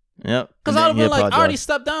 Yep. Because And I then would he have been like, I already apologized.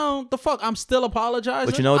 stepped down. The fuck, I'm still apologizing.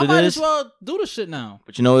 But you know what I it might is? as well do the shit now.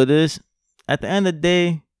 But you know what it is? At the end of the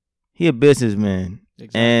day, he a businessman.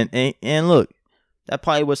 Exactly. And look, that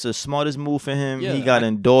probably was the smartest move for him. Yeah, he got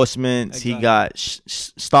endorsements. Exactly. He got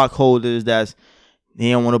stockholders.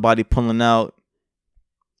 He don't want nobody pulling out.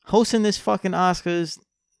 Hosting this fucking Oscars,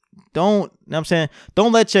 you know what I'm saying?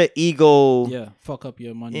 Don't let your ego, Yeah, fuck up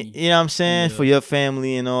your money. you know what I'm saying, Yeah. for your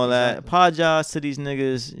family and all that. Exactly. Apologize to these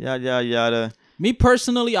niggas, yada, yada, yada. Me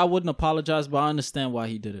personally, I wouldn't apologize, but I understand why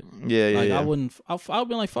he did it. Yeah, yeah, Like, yeah. I wouldn't. I'd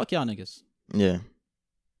be like, fuck y'all niggas. Yeah.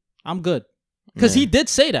 I'm good. Because Yeah. he did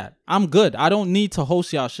say that. I'm good. I don't need to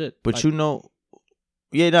host y'all shit. But Like, you know,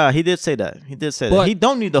 yeah, nah, he did say that. He did say that. But- He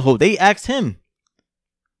don't need the host. They asked him.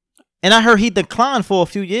 And I heard he declined for a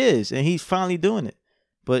few years and he's finally doing it.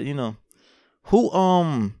 But you know, who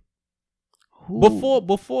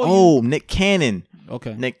before Nick Cannon.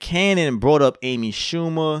 okay. Nick Cannon brought up Amy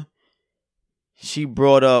Schumer. He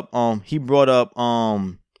brought up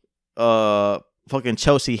fucking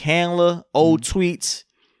Chelsea Handler old tweets.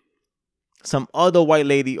 Some other white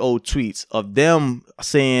lady old tweets of them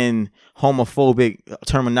saying homophobic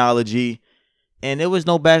terminology, and there was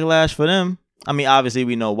no backlash for them. I mean, obviously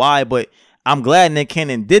we know why, but I'm glad Nick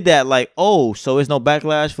Cannon did that. Like, oh, so there's no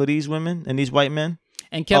backlash for these women and these white men?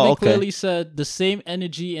 And Kevin Oh, okay. clearly said the same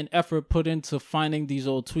energy and effort put into finding these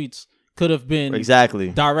old tweets could have been Exactly.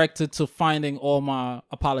 directed to finding all my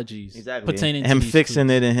apologies Exactly. pertaining him to these fixing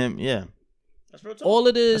tweets. it and him, yeah. That's real talk. All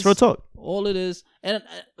it is, That's real talk. all it is, and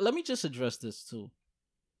let me just address this too.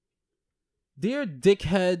 Dear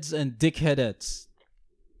dickheads and dickheadettes,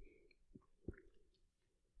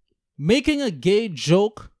 making a gay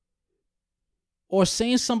joke or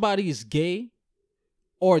saying somebody is gay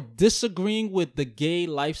or disagreeing with the gay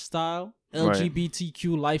lifestyle, Right.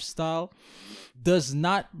 LGBTQ lifestyle, does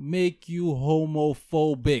not make you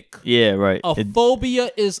homophobic. Yeah, right. A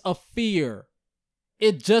phobia is a fear.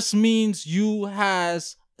 It just means you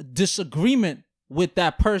has disagreement with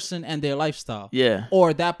that person and their lifestyle. Yeah.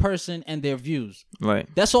 Or that person and their views. Right.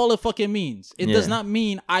 That's all it fucking means. It does not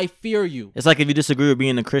mean I fear you. It's like if you disagree with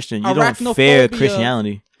being a Christian, you don't fear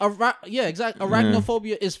Christianity. Yeah, exactly.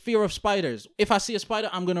 Arachnophobia is fear of spiders. If I see a spider,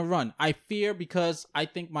 I'm gonna run. I fear because I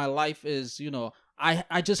think my life is,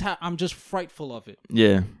 I'm just frightful of it.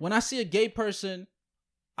 Yeah. When I see a gay person,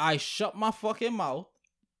 I shut my fucking mouth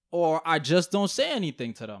or I just don't say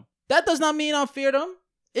anything to them. That does not mean I fear them.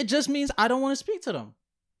 It just means I don't want to speak to them.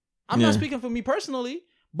 I'm not speaking for me personally,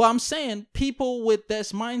 but I'm saying people with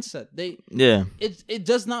this mindset, it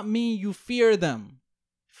does not mean you fear them.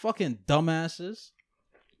 Fucking dumbasses.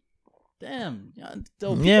 Damn.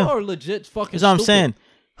 People are legit fucking That's what I'm saying.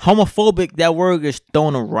 Homophobic, that word gets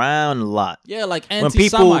thrown around a lot. Yeah, like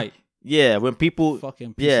anti-Semite. When people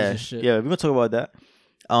fucking pieces of shit. Yeah, we're gonna talk about that.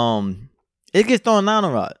 It gets thrown around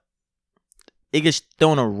a lot. It gets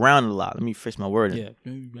thrown around a lot. Let me fix my word. Yeah.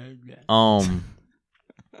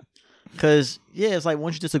 Cause it's like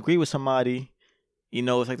once you disagree with somebody,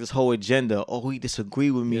 it's like this whole agenda. Oh, he disagree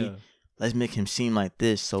with me. Yeah. Let's make him seem like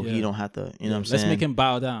this so he don't have to. You know what I'm saying? Let's make him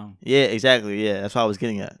bow down. Yeah, exactly. Yeah, that's what I was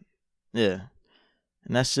getting at. Yeah,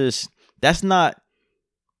 and that's not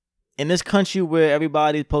in this country where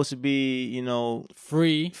everybody's supposed to be,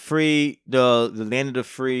 free, the land of the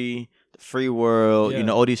free world. Yeah.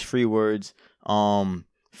 All these free words.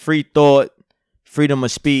 Free thought, freedom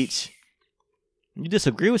of speech. You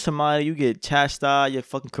disagree with somebody, you get chastised, your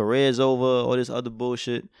fucking career's over, all this other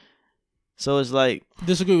bullshit. So it's like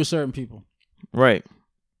disagree with certain people. Right.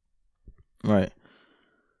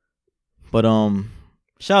 But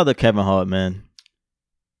shout out to Kevin Hart, man.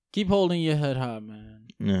 Keep holding your head high, man.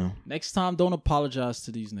 Yeah. Next time, don't apologize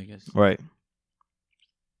to these niggas. Right.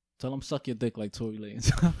 Tell them suck your dick like Tory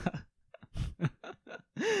Lanez.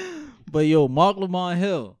 But Mark Lamont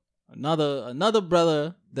Hill, another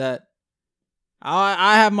brother that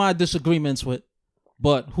I have my disagreements with,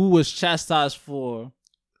 but who was chastised for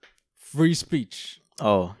free speech.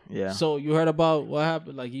 Oh, yeah. So you heard about what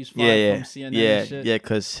happened? Like he's fired from CNN and shit? Yeah,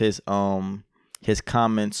 because his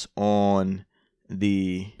comments on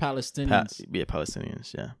the Palestinians.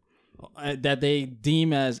 Palestinians, yeah. That they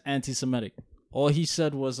deem as anti-Semitic. All he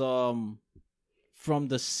said was from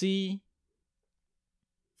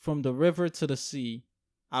the river to the sea,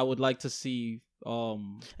 I would like to see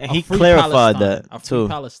and he clarified that too.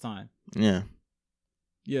 Palestine. Yeah.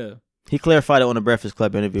 Yeah. He clarified it on the Breakfast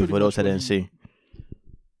Club interview for those that didn't see.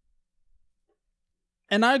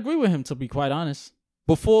 And I agree with him, to be quite honest.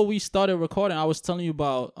 Before we started recording, I was telling you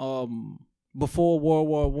about before World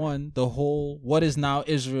War I, the whole what is now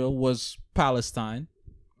Israel was Palestine.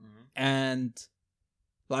 Mm-hmm. And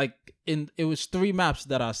it was 3 maps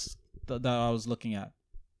that I was looking at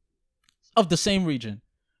of the same region.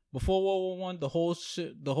 Before World War I, the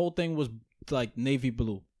whole thing was like navy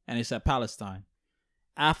blue, and it said Palestine.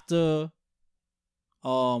 After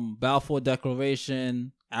Balfour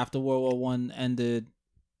Declaration, after World War I ended,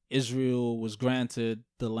 Israel was granted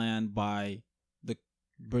the land by the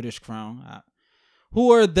British Crown.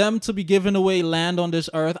 Who are them to be giving away land on this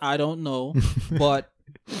earth? I don't know, but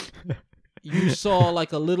you saw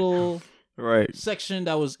like a little section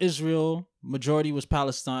that was Israel, majority was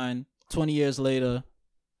Palestine. 20 years later,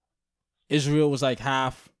 Israel was like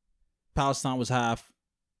half, Palestine was half.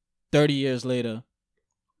 30 years later,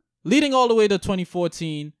 leading all the way to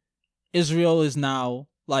 2014, Israel is now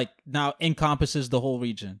encompasses the whole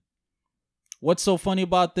region. What's so funny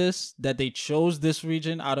about this? That they chose this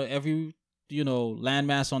region out of every,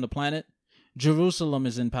 landmass on the planet. Jerusalem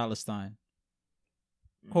is in Palestine.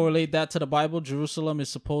 Correlate that to the Bible. Jerusalem is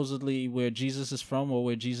supposedly where Jesus is from, or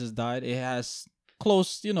where Jesus died. It has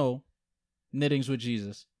close, knittings with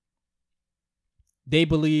Jesus. They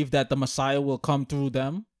believe that the Messiah will come through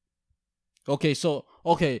them.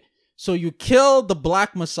 So you kill the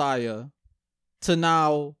black Messiah to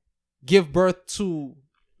now give birth to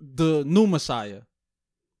the new Messiah,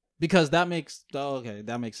 because that makes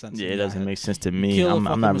sense. Yeah, it doesn't make sense to me. I'm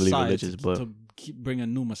not really religious, but to bring a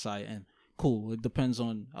new Messiah in, cool. It depends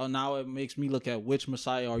on. Now it makes me look at which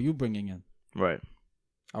Messiah are you bringing in? Right,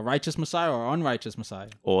 a righteous Messiah or unrighteous Messiah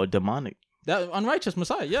or demonic? That unrighteous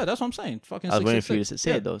Messiah, yeah, that's what I'm saying. Fucking. I was waiting for you to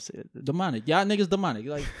say it though. Demonic, y'all niggas demonic.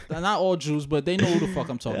 Like not all Jews, but they know who the fuck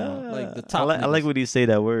I'm talking about. Like the top. I like when you say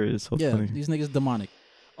that word. It's so funny. These niggas demonic.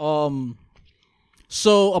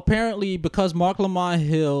 So apparently, because Mark Lamont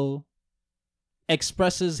Hill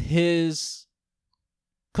expresses his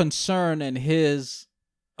concern and his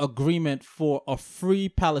agreement for a free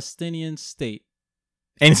Palestinian state,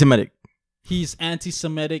 anti-Semitic. He's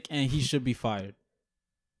anti-Semitic and he should be fired.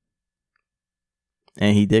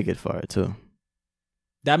 And he did get fired too.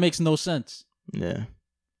 That makes no sense. Yeah.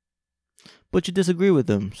 But you disagree with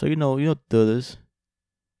them, so you know do this.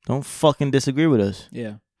 Don't fucking disagree with us.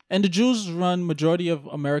 Yeah. And the Jews run majority of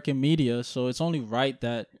American media, so it's only right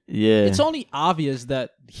that Yeah. it's only obvious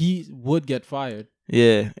that he would get fired.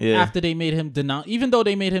 Yeah. After they made him denounce, even though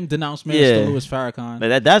they made him denounce Minister Louis Farrakhan.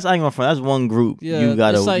 Like that's I ain't gonna front. That's one group you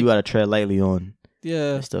gotta tread lightly on.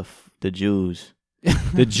 Yeah. It's the Jews,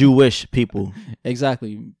 the Jewish people.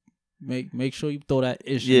 Exactly. Make sure you throw that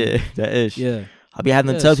issue. Yeah, that ish. Yeah. I'll be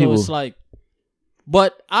having to tell people. So it's like,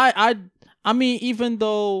 but I mean, even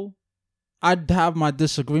though I'd have my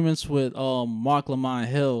disagreements with Mark Lamont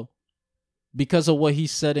Hill because of what he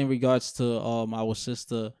said in regards to our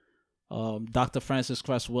sister, Dr. Frances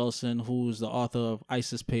Cress Wilson, who's the author of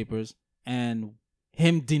ISIS Papers, and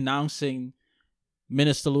him denouncing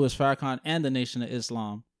Minister Louis Farrakhan and the Nation of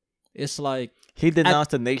Islam. It's like he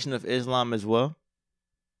denounced the Nation of Islam as well.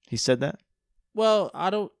 He said that. Well, I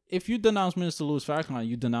don't. If you denounce Minister Louis Farrakhan,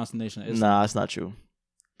 you denounce the Nation of Islam. Nah, that's not true.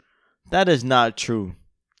 That is not true.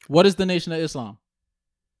 What is the Nation of Islam?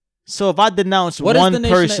 So if I denounce what one is the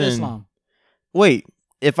Nation person, of Islam? Wait,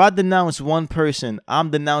 if I denounce one person, I'm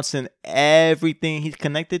denouncing everything he's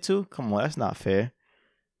connected to? Come on, that's not fair.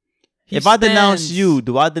 If I denounce you,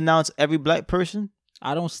 do I denounce every black person?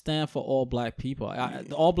 I don't stand for all black people.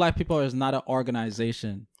 All black people is not an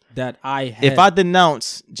organization that I head. If I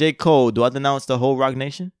denounce J. Cole, do I denounce the whole Rock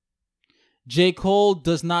Nation? J. Cole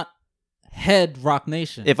does not head Rock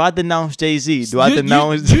Nation. If I denounce Jay-Z, do I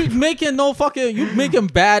denounce... You making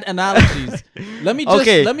bad analogies. Let me just...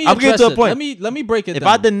 Okay, let me I'm getting to a point. Let me break it down. If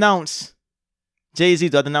I denounce Jay-Z,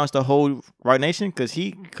 do I denounce the whole Rock Nation? Because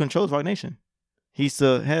he controls Rock Nation. He's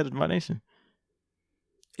the head of Rock Nation.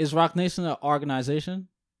 Is Rock Nation an organization?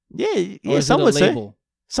 Yeah. Some would say.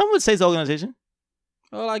 Some would say it's an organization.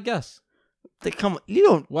 Well, I guess. You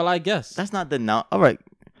don't. Well, I guess that's not the all right.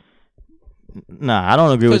 Nah, I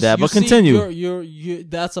don't agree with that. But continue. You're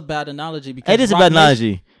that's a bad analogy because it is a bad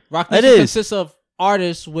analogy. Rock Nation consists of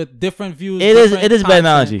artists with different views. It is a bad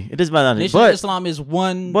analogy. It is a bad analogy. Nation of Islam is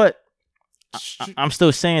one. But I'm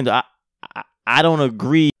still saying that I don't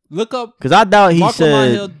agree. Look up because I doubt he Mark said.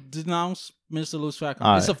 Lamont Hill denounced Minister Louis Farrakhan.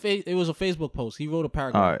 Right. It was a Facebook post. He wrote a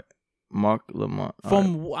paragraph. All right. Mark Lamont.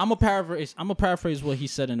 I'm gonna paraphrase what he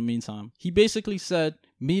said in the meantime. He basically said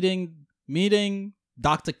meeting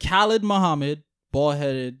Dr. Khalid Muhammad,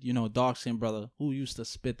 bald-headed, dark-skinned brother who used to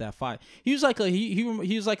spit that fire. He was like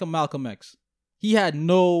he was like a Malcolm X. He had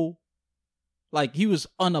no, he was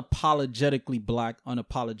unapologetically black,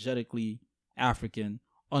 unapologetically African,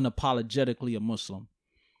 unapologetically a Muslim.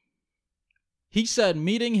 He said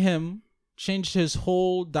meeting him changed his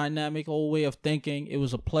whole dynamic, whole way of thinking. It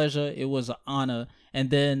was a pleasure. It was an honor. And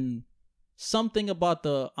then something about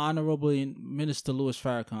the Honorable Minister Louis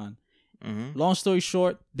Farrakhan. Mm-hmm. Long story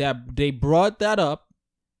short, that they brought that up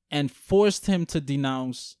and forced him to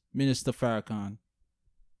denounce Minister Farrakhan.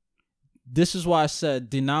 This is why I said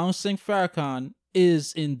denouncing Farrakhan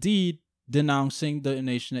is indeed denouncing the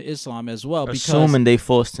Nation of Islam as well. Assuming they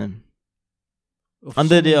forced him.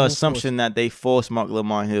 Under the assumption that they forced Mark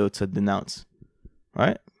Lamont Hill to denounce.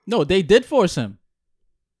 Right? No, they did force him.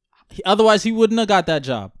 Otherwise, he wouldn't have got that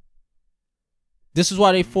job. This is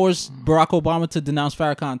why they forced Barack Obama to denounce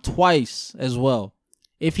Farrakhan twice as well.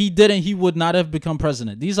 If he didn't, he would not have become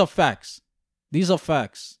president. These are facts. These are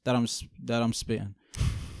facts that I'm spitting.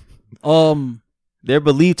 They're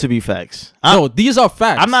believed to be facts. No, these are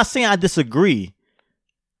facts. I'm not saying I disagree.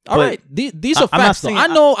 All right, these are facts.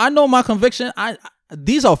 I know my conviction.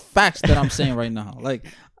 These are facts that I'm saying right now. Like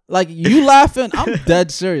you laughing, I'm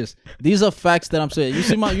dead serious. These are facts that I'm saying.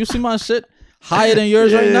 You see my shit higher than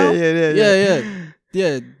yours right now.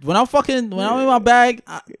 Yeah. When I'm in my bag,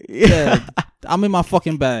 I'm in my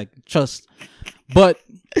fucking bag. Trust. But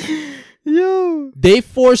they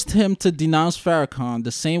forced him to denounce Farrakhan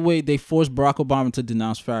the same way they forced Barack Obama to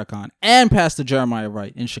denounce Farrakhan and Pastor Jeremiah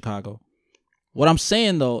Wright in Chicago. What I'm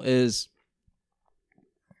saying, though, is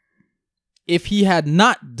if he had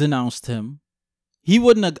not denounced him, he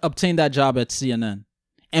wouldn't have obtained that job at CNN.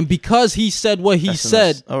 And because he said what he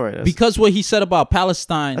said, because what he said about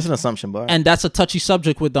Palestine... That's an assumption, bro. And that's a touchy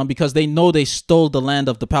subject with them because they know they stole the land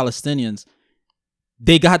of the Palestinians.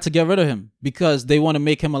 They got to get rid of him because they want to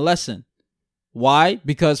make him a lesson. Why?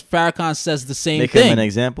 Because Farrakhan says the same thing. Make him an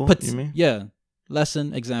example, you mean? Yeah.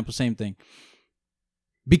 Lesson, example, same thing.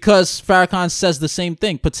 Because Farrakhan says the same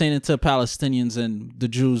thing pertaining to Palestinians and the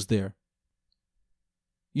Jews there.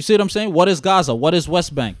 You see what I'm saying? What is Gaza? What is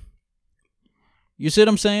West Bank? You see what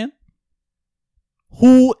I'm saying?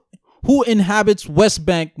 Who inhabits West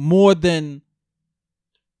Bank more than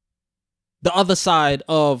the other side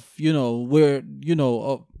of, where,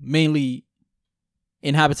 mainly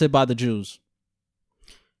inhabited by the Jews.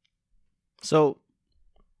 So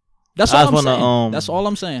that's all I'm saying. That's all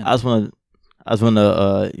I'm saying. I just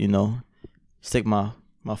wanna stick my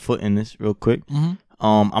foot in this real quick. Mm-hmm.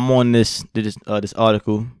 I'm on this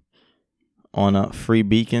article on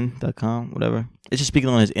freebeacon.com, whatever. It's just speaking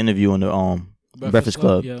on his interview on the Breakfast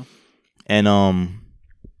Club. Yeah. And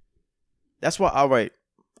that's why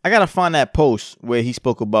I gotta find that post where he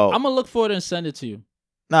spoke about. I'm gonna look for it and send it to you.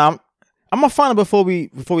 Nah, I'm gonna find it before we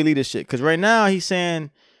leave this shit, because right now he's saying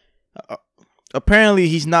apparently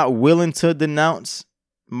he's not willing to denounce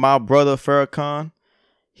my brother Farrakhan.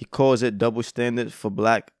 He calls it double standard for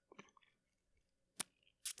black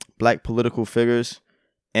political figures,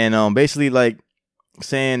 and basically like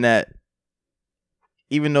saying that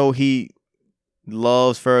even though he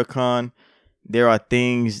loves Farrakhan, there are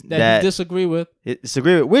things that he disagree with.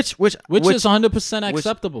 Disagree with which is 100%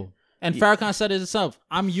 acceptable. And Farrakhan said it himself.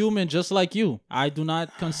 I'm human just like you. I do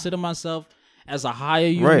not consider myself as a higher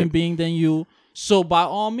human being than you. So by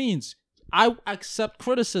all means, I accept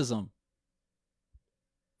criticism.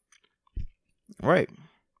 Right.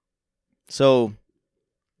 So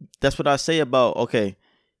that's what I say about, okay.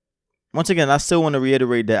 Once again, I still want to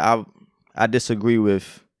reiterate that I disagree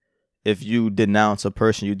with, if you denounce a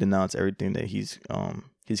person, you denounce everything that he's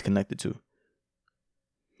connected to.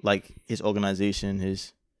 Like his organization,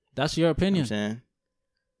 That's your opinion. You know what I'm saying?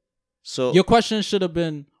 So your question should have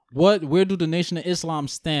been, where do the Nation of Islam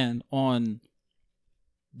stand on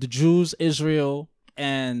the Jews, Israel,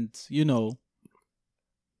 and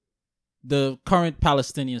the current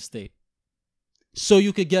Palestinian state? So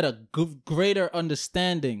you could get a greater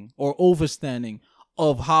understanding or overstanding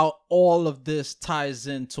of how all of this ties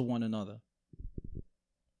into one another.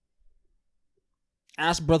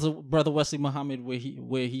 Ask brother Wesley Muhammad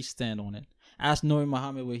where he stand on it. Ask Nuri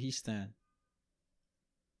Muhammad where he stand.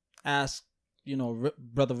 Ask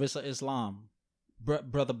brother Rissa Islam,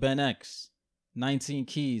 brother Ben X, 19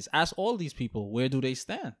 Keys. Ask all these people, where do they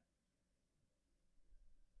stand?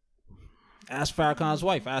 Ask Farrakhan's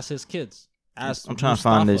wife. Ask his kids. I'm trying to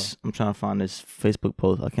find this. I'm trying to find this Facebook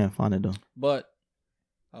post. I can't find it though. But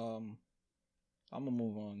I'm gonna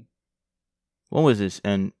move on. When was this?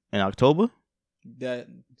 In October? That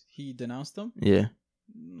he denounced them? Yeah.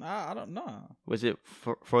 I don't know. Was it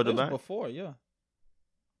further back? Before, yeah.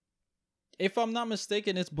 If I'm not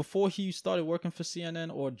mistaken, it's before he started working for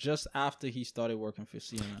CNN or just after he started working for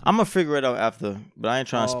CNN. I'm gonna figure it out after, but I ain't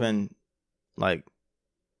trying to spend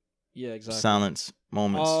silence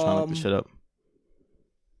moments trying to look this shit up.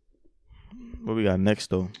 What we got next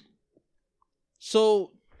though?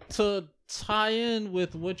 So to tie in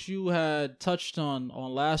with what you had touched on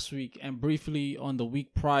last week and briefly on the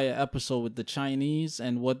week prior episode with the Chinese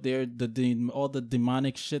and what all the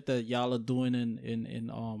demonic shit that y'all are doing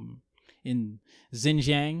in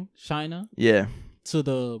Xinjiang, China. Yeah. To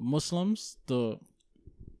the Muslims,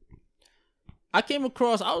 I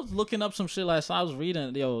was looking up some shit last night. I was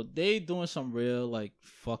reading, they doing some real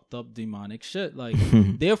fucked up demonic shit. Like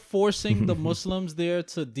they're forcing the Muslims there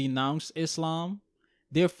to denounce Islam.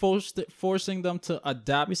 They're forcing them to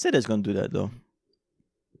adapt. We said it's gonna do that though.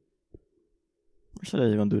 We said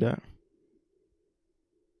it's gonna do that.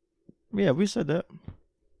 Yeah, we said that.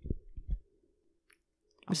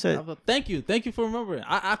 We said. Thank you for remembering.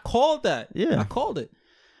 I called that. Yeah, I called it.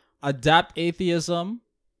 Adapt atheism.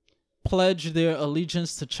 Pledge their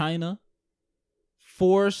allegiance to China,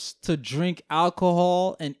 forced to drink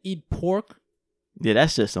alcohol and eat pork. Yeah,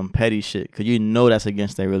 that's just some petty shit. Cause that's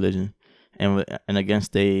against their religion, and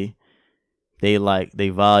against they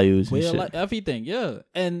values and shit. Everything, yeah.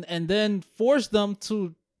 And then force them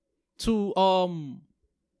to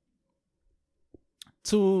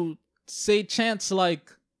say chants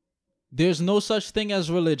like, "There's no such thing as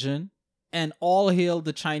religion," and "All hail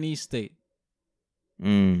the Chinese state."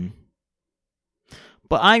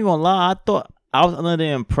 But I ain't gonna lie, I was under the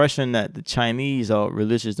impression that the Chinese are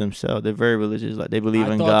religious themselves. They're very religious, like they believe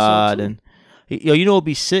in God. So and it'd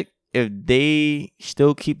be sick if they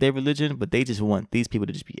still keep their religion, but they just want these people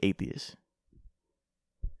to just be atheists.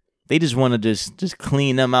 They just want to just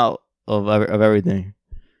clean them out of everything.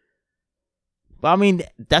 But I mean,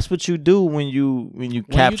 that's what you do when you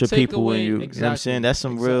capture people. Away, you know what I'm saying? That's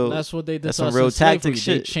some real. That's what they did. That's some real tactic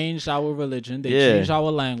shit. They changed our religion. They changed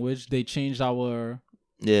our language. They changed our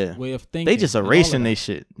way of thinking. They just erasing their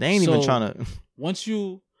shit. They ain't even trying to.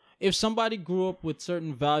 If somebody grew up with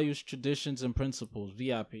certain values, traditions, and principles,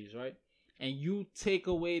 VIPs, right, and you take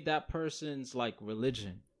away that person's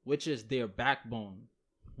religion, which is their backbone,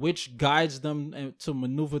 which guides them to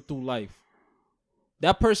maneuver through life.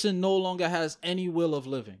 That person no longer has any will of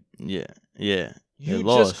living. Yeah. You just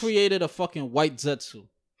lost. created a fucking white Zetsu.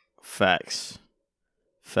 Facts.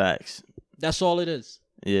 That's all it is.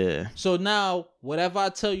 Yeah. So now, whatever I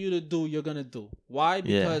tell you to do, you're gonna do. Why?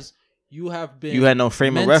 Because you have been You had no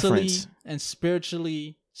frame of mentally reference and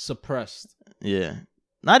spiritually suppressed. Yeah.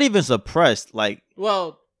 Not even suppressed, like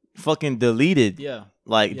Well, fucking deleted. yeah.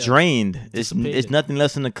 Like drained. It's nothing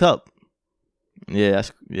less in the cup. Yeah,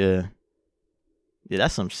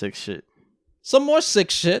 that's some sick shit. Some more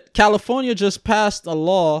sick shit. California just passed a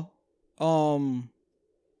law.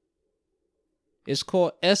 It's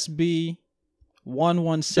called SB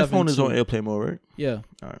 1172. Your phone is on airplane mode, right? Yeah.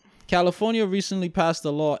 All right. California recently passed a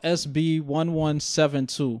law, SB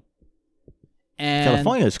 1172. And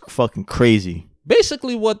California is fucking crazy.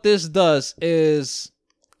 basically what this does is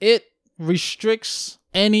it restricts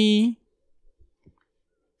any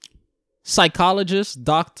psychologist,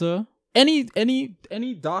 doctor, any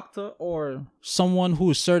doctor or someone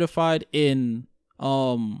who is certified in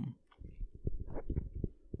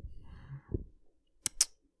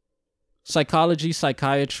psychology,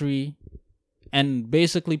 psychiatry, and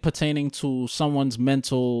basically pertaining to someone's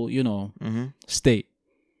mental, state.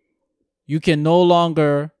 You can no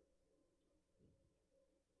longer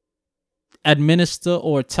administer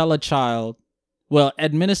or tell a child,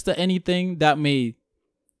 administer anything that may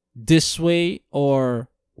dissuade or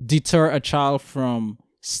deter a child from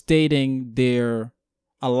stating their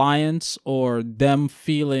alliance or them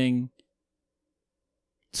feeling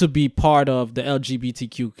to be part of the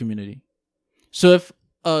LGBTQ community. So if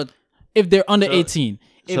they're under 18,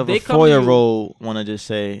 if they a 4-year-old want to just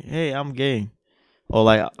say, "Hey, I'm gay," or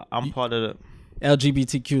like I'm part of the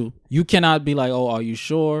LGBTQ, you cannot be like, "Oh, are you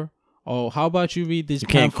sure?" Oh, how about you read these? You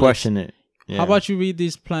can't question it. Yeah. How about you read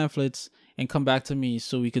these pamphlets and come back to me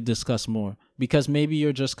so we could discuss more? Because maybe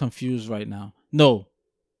you're just confused right now. No.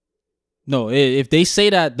 If they say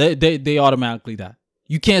that, they automatically that.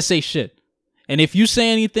 You can't say shit. And if you say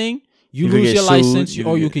anything, you lose your license,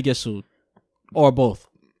 or you could get sued, or both.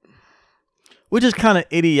 Which is kind of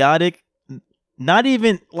idiotic. Not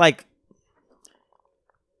even like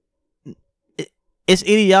it's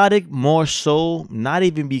idiotic more so not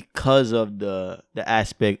even because of the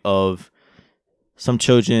aspect of some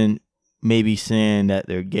children maybe saying that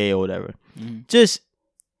they're gay or whatever. Mm-hmm. Just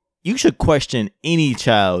you should question any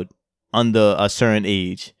child under a certain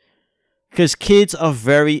age because kids are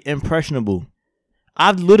very impressionable.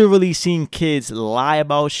 I've literally seen kids lie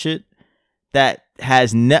about shit that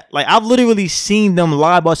has I've literally seen them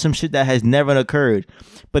lie about some shit that has never occurred,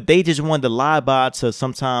 but they just wanted to lie about to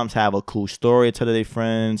sometimes have a cool story to tell their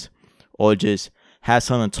friends, or just have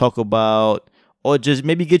something to talk about, or just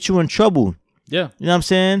maybe get you in trouble. Yeah, you know what I'm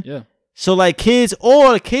saying? Yeah. So like kids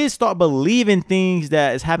start believing things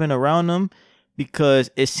that is happening around them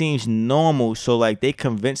because it seems normal. So like they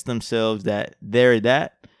convince themselves that they're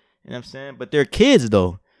that. You know what I'm saying? But they're kids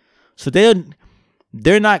though, so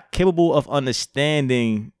they're not capable of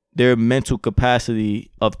understanding their mental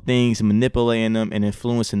capacity of things manipulating them and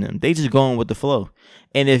influencing them. They just going with the flow.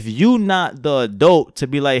 And if you not the adult to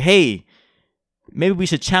be like, hey, maybe we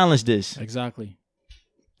should challenge this. Exactly.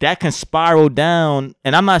 That can spiral down.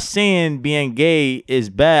 And I'm not saying being gay is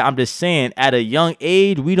bad. I'm just saying at a young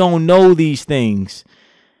age, we don't know these things.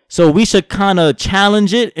 So we should kind of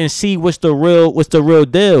challenge it and see what's the real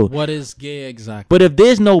deal. What is gay exactly? But if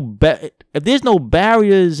there's no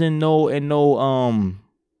barriers and no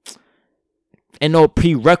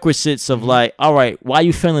prerequisites of like, all right, why are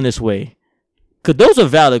you feeling this way? Because those are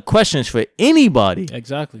valid questions for anybody.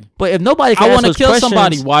 Exactly. But if nobody can I want to kill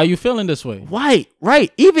somebody, why are you feeling this way? Right.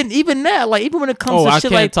 Even that, like even when it comes to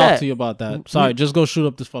shit like that. I can't talk to you about that. Sorry, just go shoot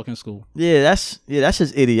up this fucking school. Yeah, that's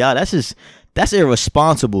just idiotic. That's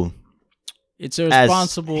irresponsible. It's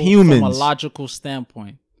irresponsible from a logical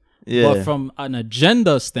standpoint. Yeah. But from an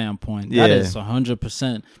agenda standpoint, that is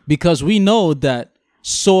 100%. Because we know that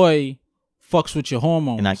soy fucks with your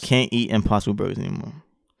hormones. And I can't eat Impossible Burgers anymore.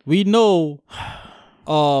 We know,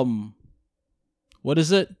 what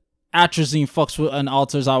is it? Atrazine fucks with and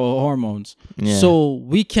alters our hormones. Yeah. So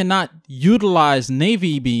we cannot utilize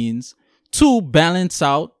navy beans to balance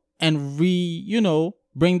out and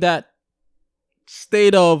bring that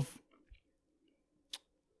state of,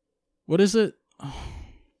 what is it?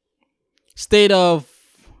 State of,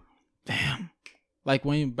 like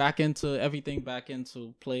when you back into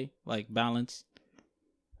play, like balance.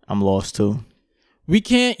 I'm lost too. We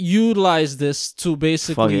can't utilize this to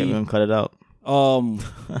basically fuck it, we're gonna cut it out.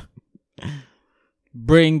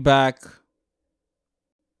 Bring back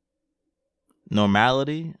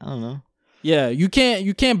normality. I don't know. Yeah, you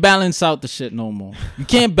can't balance out the shit no more. You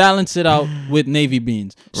can't balance it out with navy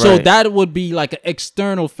beans. So Right. that would be like an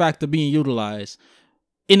external factor being utilized.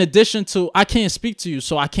 In addition to, I can't speak to you,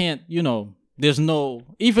 so I can't, there's no,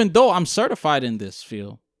 even though I'm certified in this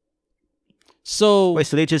field. So Wait,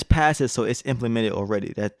 so they just passed it, so it's implemented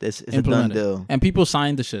already. It's a done implemented. deal. And people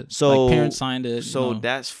signed the shit. So like parents signed it. So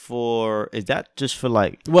is that just for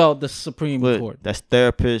like well, the Supreme what? Court. That's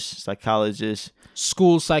therapists, psychologists,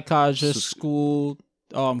 School psychologists, school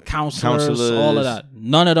counselors, Counselors. all of that.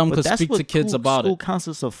 None of them but could that's speak what to kids about school it.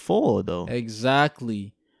 counselors are for, though.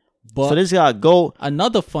 Exactly. But So this guy go.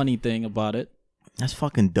 another funny thing about it, That's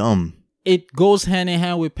fucking dumb. it goes hand in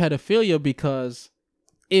hand with pedophilia, because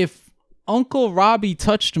if Uncle Robbie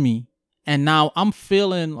touched me and now I'm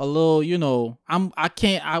feeling a little,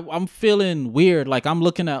 I'm feeling weird. Like I'm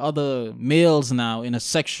looking at other males now in a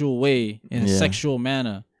sexual way, in a Yeah. sexual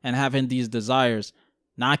manner, and having these desires.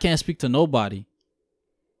 Now I can't speak to nobody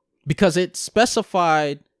because it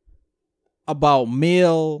specified about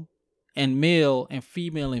male and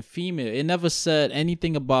female and female. It never said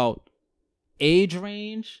anything about age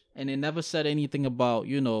range, and it never said anything about,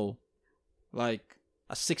 like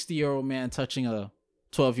a 60-year-old man touching a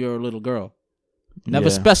 12-year-old little girl. Never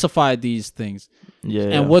Yeah. specified these things. Yeah.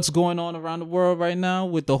 And what's going on around the world right now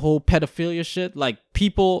with the whole pedophilia shit? Like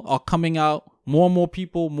people are coming out, more and more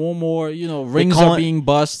people, more, rings are being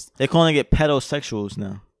bust. They're calling it pedosexuals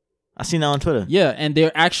now. I seen that on Twitter. Yeah, and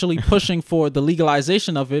they're actually pushing for the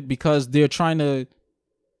legalization of it because they're trying to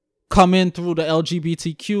come in through the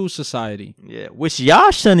LGBTQ society. Yeah, which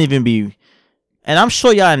y'all shouldn't even be. And I'm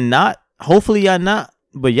sure y'all not. Hopefully y'all not.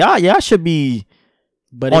 But y'all should be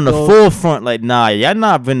But on the forefront. Like, nah, y'all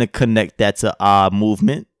not gonna connect that to our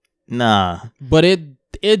movement. Nah. But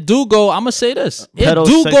it do go, I'm gonna say this. It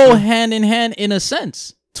do Pedosexual. go hand in hand in a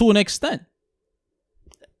sense, to an extent.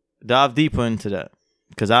 Dive deeper into that.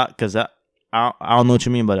 Cause I don't know what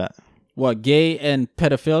you mean by that. What, gay and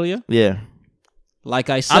pedophilia? Yeah. Like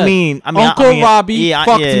I said, I mean, Uncle Robbie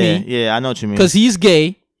fucked me Yeah, I know what you mean. because he's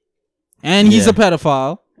gay and he's Yeah. a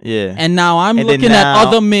pedophile. Yeah. And now I'm And then looking at now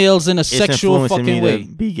other males in a it's sexual influencing fucking me way. to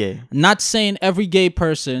be gay. Not saying every gay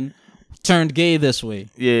person turned gay this way.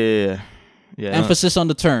 Yeah. Emphasis on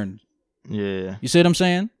the turn. Yeah. You see what I'm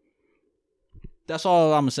saying? That's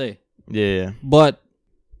all I'm gonna say. Yeah. But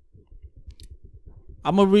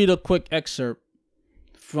I'm gonna read a quick excerpt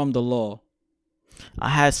from the law. I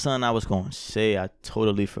had something I was gonna say. I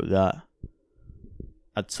totally forgot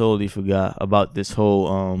about this whole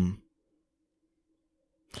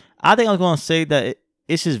I think I was gonna say that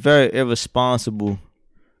it's just very irresponsible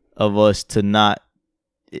of us to not.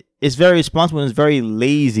 It's very responsible and it's very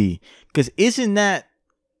lazy. Cause isn't that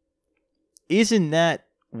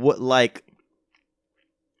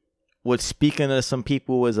what speaking to some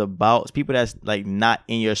people is about? People that's like not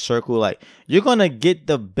in your circle. Like you're gonna get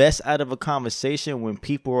the best out of a conversation when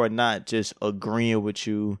people are not just agreeing with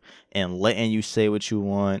you and letting you say what you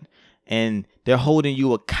want, and they're holding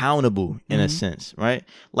you accountable in a sense, right?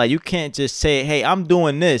 Like you can't just say, "Hey, I'm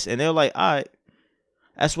doing this," and they're like, "All right."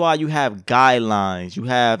 That's why you have guidelines. You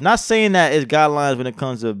have, not saying that it's guidelines when it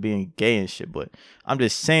comes to being gay and shit, but I'm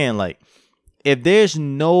just saying, like, if there's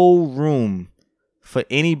no room for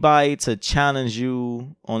anybody to challenge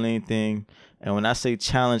you on anything, and when I say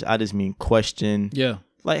challenge, I just mean question. Yeah.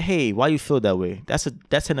 Like, hey, why you feel that way? That's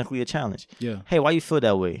technically a challenge. Yeah. Hey, why you feel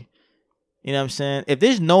that way? You know what I'm saying? If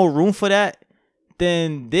there's no room for that,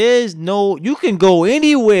 then you can go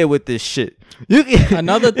anywhere with this shit. You can,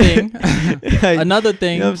 Another thing. Like, Another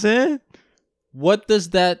thing. you know what I'm saying? What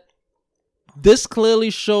does that? This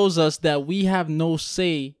clearly shows us that we have no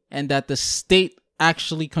say and that the state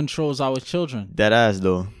actually controls our children That ass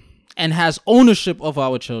though. and has ownership of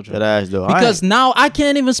our children. That ass though. Because now I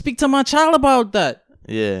can't even speak to my child about that.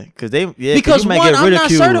 Yeah, because Because you might one, get I'm not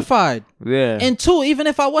ridiculed. certified. Yeah. And two, even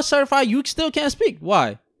if I was certified, you still can't speak.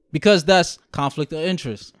 Why? Because that's conflict of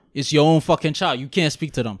interest. It's your own fucking child. You can't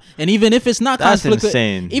speak to them. And even if it's not That's conflict,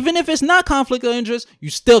 insane. Even if it's not conflict of interest, you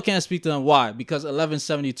still can't speak to them. Why? Because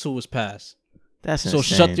 1172 was passed. That's So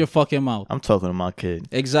insane. shut your fucking mouth. I'm talking to my kid.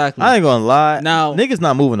 Exactly. I ain't gonna lie. Now- niggas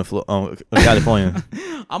not moving to California.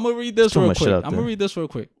 I'm gonna read this Too real much shit quick. out I'm gonna there. read this real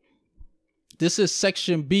quick. This is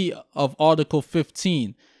section B of Article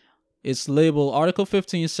 15. It's labeled Article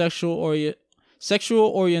 15 Sexual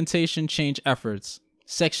Orientation Change Efforts.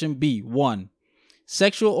 Section B 1.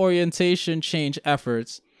 Sexual orientation change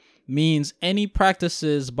efforts means any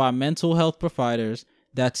practices by mental health providers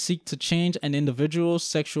that seek to change an individual's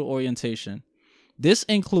sexual orientation. This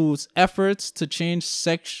includes efforts to change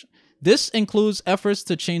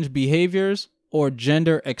behaviors or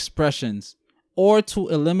gender expressions, or to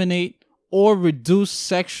eliminate or reduce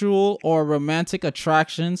sexual or romantic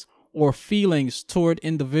attractions or feelings toward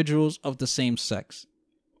individuals of the same sex.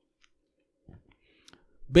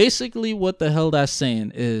 Basically, what the hell that's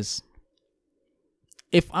saying is,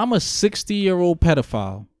 if I'm a 60-year-old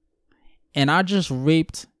pedophile and I just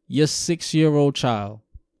raped your 6-year-old child,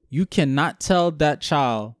 you cannot tell that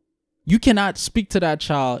child, you cannot speak to that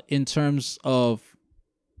child in terms of,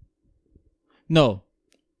 no.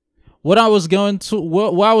 Where I was going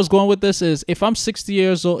with this is, if I'm 60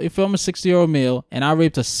 years old, if I'm a 60-year-old male and I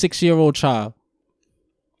raped a 6-year-old child,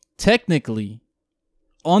 technically,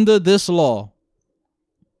 under this law,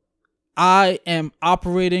 I am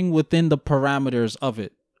operating within the parameters of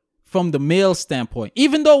it from the male standpoint.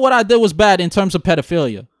 Even though what I did was bad in terms of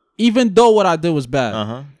pedophilia. Even though what I did was bad.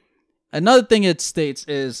 Uh-huh. Another thing it states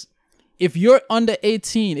is, if you're under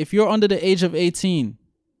 18, if you're under the age of 18,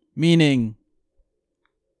 meaning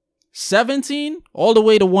 17 all the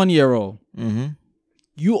way to 1-year-old,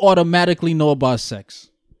 you automatically know about sex.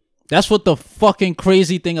 That's what the fucking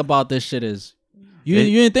crazy thing about this shit is. You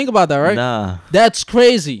didn't think about that, right? Nah. That's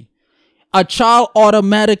crazy. A child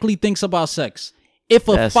automatically thinks about sex. If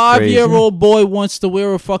a 5-year-old boy wants to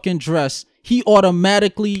wear a fucking dress, he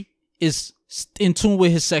automatically is in tune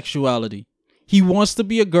with his sexuality. He wants to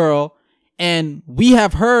be a girl. And we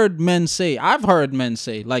have heard men say, I've heard men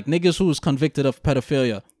say, like niggas who was convicted of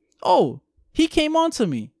pedophilia, oh, he came on to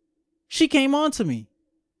me. She came on to me.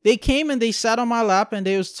 They came and they sat on my lap and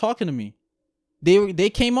they was talking to me. They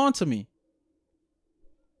came on to me.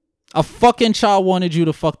 A fucking child wanted you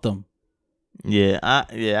to fuck them. Yeah,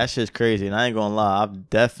 that shit's crazy. And I ain't gonna lie,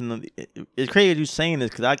 it's crazy you saying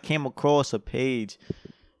this, because I came across a page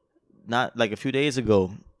not like a few days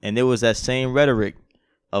ago, and there was that same rhetoric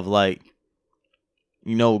of like,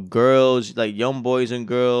 you know, girls, like young boys and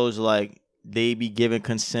girls, like they be giving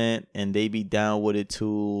consent and they be down with it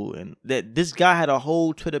too. And that this guy had a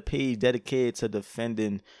whole Twitter page dedicated to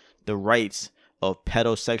defending the rights of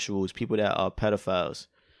pedosexuals, people that are pedophiles.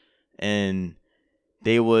 And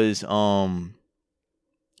they was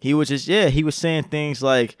he was just, he was saying things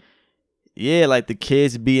like, like the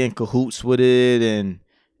kids be in cahoots with it,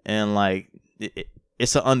 and like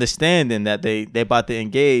it's an understanding that they about to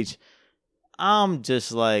engage. I'm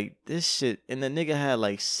just like, this shit, and the nigga had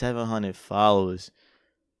like 700 followers.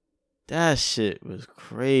 That shit was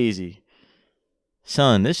crazy.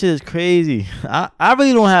 Son, this shit is crazy. I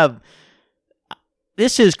really don't have,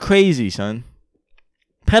 this shit is crazy, son.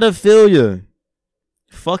 Pedophilia,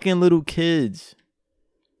 fucking little kids,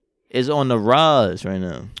 is on the rise right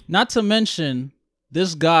now. Not to mention,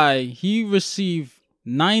 this guy, he received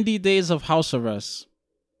 90 days of house arrest.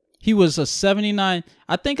 He was a 79,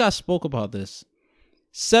 I think I spoke about this.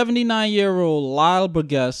 79-year-old Lyle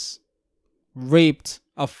Burgess raped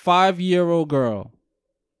a 5-year-old girl.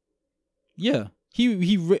 Yeah,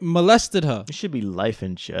 he molested her. It should be life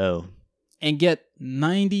in jail. And get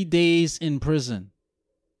 90 days in prison.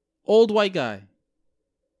 Old white guy.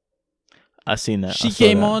 I seen that. She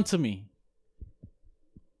came on to me.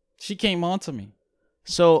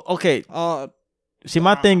 So, okay. See,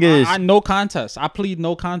 my thing is, I no contest. I plead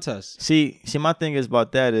no contest. See, my thing is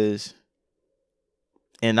about that is,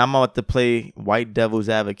 and I'm about to play white devil's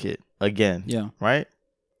advocate again. Yeah. Right?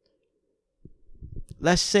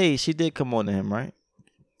 Let's say she did come on to him, right?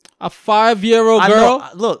 A 5-year-old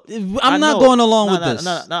girl? Look, I'm not going along with this.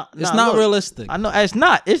 It's not realistic. I know. It's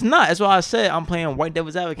not. That's why I said I'm playing white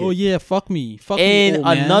devil's advocate. Oh, yeah. Fuck me. And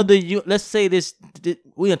let's say this,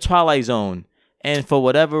 we in Twilight Zone, and for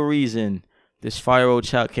whatever reason, this 5-year-old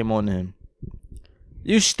child came on to him.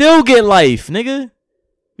 You still get life, nigga.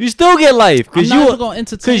 You still get life. Because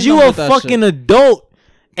you a fucking adult.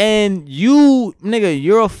 And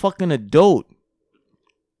you're a fucking adult.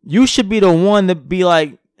 You should be the one to be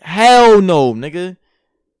like, hell no, nigga.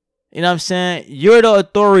 You know what I'm saying? You're the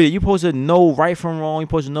authority. You're supposed to know right from wrong. You're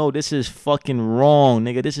supposed to know this is fucking wrong,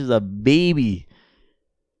 nigga. This is a baby.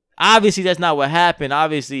 Obviously, that's not what happened.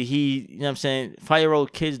 Obviously, you know what I'm saying?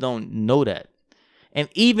 5-year-old kids don't know that. And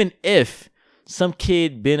even if some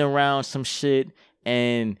kid been around some shit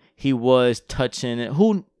and he was touching it,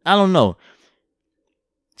 I don't know.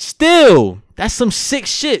 Still, that's some sick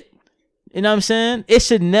shit. You know what I'm saying? It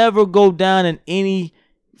should never go down in any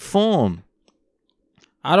form.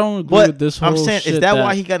 I don't agree with this whole I'm saying, shit. Is that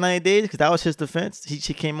why he got 90 days? Because that was his defense.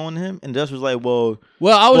 She came on to him, and Just was like, well,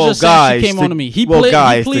 I was just saying she came on to me. He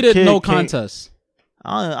pleaded no contest.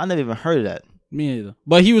 I never even heard of that. Me neither.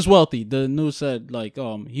 But he was wealthy. The news said like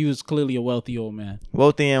he was clearly a wealthy old man.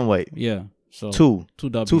 Wealthy and white. Yeah. So two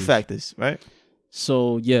W's. Two factors, right?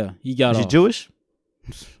 So yeah, he got. Was she Jewish?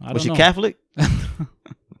 Was she Catholic?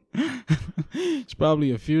 It's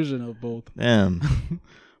probably a fusion of both. Damn.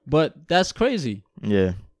 But that's crazy.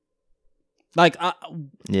 Yeah. Like,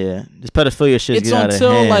 Yeah. This pedophilia shit's it's getting out of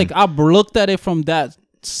until hand. like I looked at it from that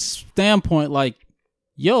standpoint. Like,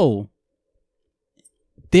 yo,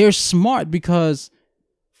 they're smart because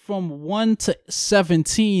from 1 to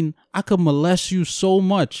 17, I could molest you so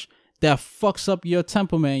much that fucks up your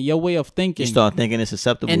temperament, your way of thinking. You start thinking it's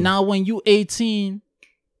acceptable. And now when you 18,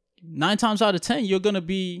 9 times out of 10, you're gonna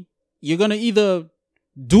either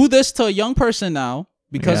do this to a young person now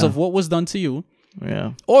because of what was done to you,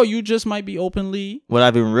 or you just might be openly. What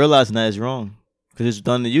I've been realizing that is wrong because it's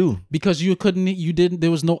done to you. Because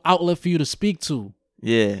there was no outlet for you to speak to.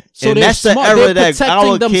 Yeah. So and that's the smart. era They're that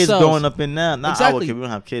our protecting kids themselves. growing up in now. Not Exactly. our kids. We don't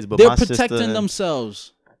have kids, but They're my sister protecting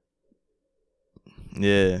themselves.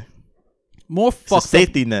 Yeah. More It's a fucked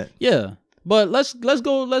safety up. net. Yeah. But let's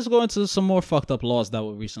go into some more fucked up laws that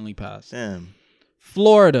were recently passed. Damn.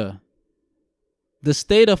 Florida. The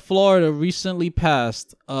state of Florida recently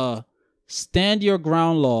passed a stand your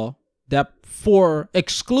ground law that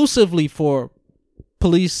exclusively for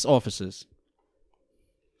police officers.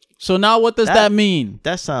 So now what does that mean?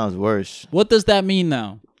 That sounds worse. What does that mean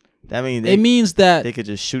now? That means It means that they could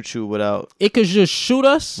just shoot you without it could just shoot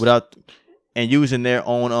us and using their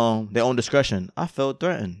own discretion. I felt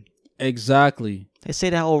threatened. Exactly. They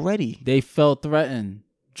say that already. They felt threatened.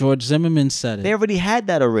 George Zimmerman said it. They already had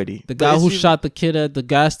that already. The guy who shot the kid at the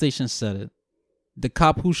gas station said it. The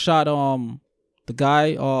cop who shot the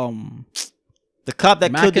guy the cop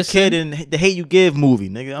that killed the kid in the Hate You Give movie,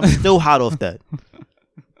 nigga. I'm still hot off that.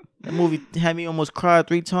 That movie had me almost cry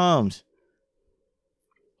 3 times.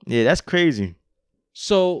 Yeah, that's crazy.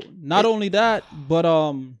 So not only that, but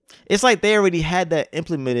it's like they already had that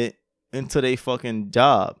implemented into their fucking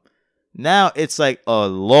job. Now it's like a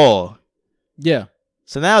law. Yeah.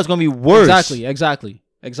 So now it's gonna be worse. Exactly.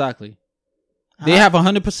 They have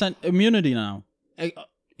 100% immunity now.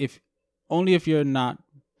 If you're not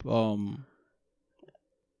black.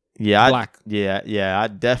 I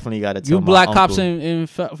definitely got to tell you black my cops uncle.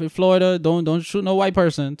 in Florida don't shoot no white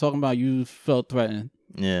person talking about you felt threatened.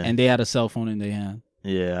 Yeah. And they had a cell phone in their hand.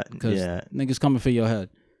 Yeah. Because niggas coming for your head.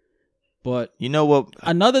 But you know what?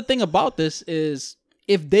 Another thing about this is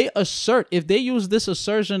if they use this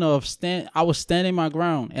assertion of I was standing my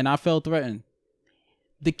ground and I felt threatened,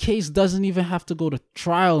 the case doesn't even have to go to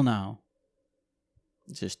trial now.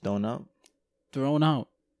 Just thrown out. Thrown out.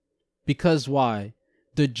 Because why?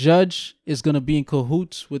 The judge is going to be in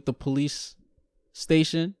cahoots with the police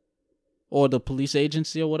station or the police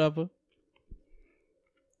agency or whatever.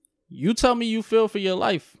 You tell me you feel for your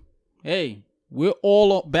life. Hey, we're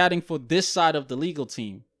all batting for this side of the legal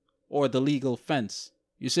team or the legal fence.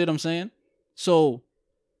 You see what I'm saying? So,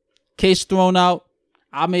 case thrown out.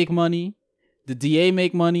 I make money. The DA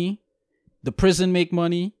make money. The prison make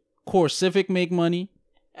money. Core Civic make money.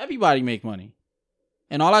 Everybody make money.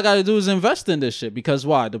 And all I got to do is invest in this shit. Because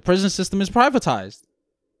why? The prison system is privatized.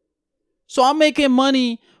 So I'm making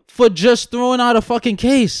money for just throwing out a fucking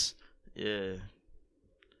case. Yeah.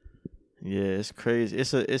 Yeah, it's crazy.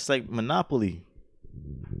 It's like Monopoly.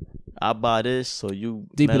 I buy this, so you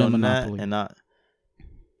deeper than on Monopoly. That, and I.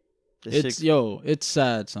 It's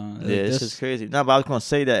sad, son. Yeah, it's just crazy. No, but I was gonna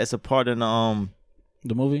say that it's a part in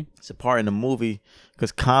the movie. It's a part in the movie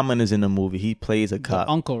because Common is in the movie. He plays a cop.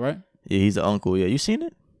 The uncle, right? Yeah, he's the uncle. Yeah, you seen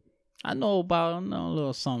it? I know a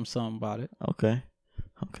little something about it. Okay.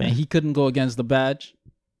 And he couldn't go against the badge.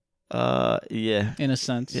 Yeah. In a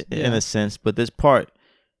sense. In a sense, but this part,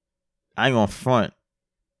 I ain't gonna front.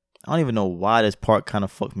 I don't even know why this part kind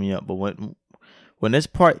of fucked me up, but when this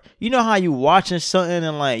part, you know how you watching something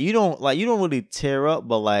and like you don't really tear up,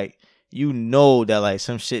 but like you know that like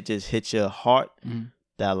some shit just hit your heart. Mm-hmm.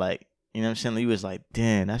 That like, you know what I'm saying? You was like,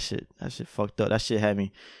 damn, that shit fucked up. That shit had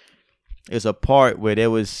me. It was a part where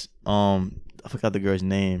there was I forgot the girl's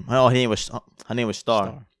name. Oh, her name was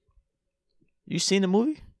Star. You seen the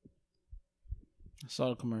movie? I saw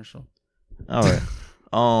the commercial. All right.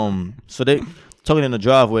 So they talking in the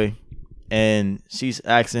driveway, and she's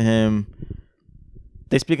asking him.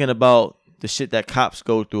 They speaking about the shit that cops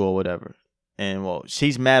go through or whatever, and well,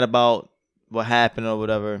 she's mad about what happened or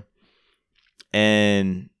whatever,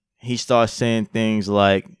 and he starts saying things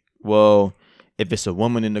like, "Well, if it's a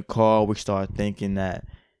woman in the car, we start thinking that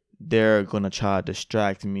they're gonna try to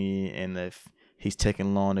distract me, and if he's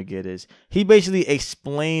taking long to get his," he basically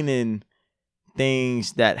explaining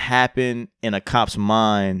things that happen in a cop's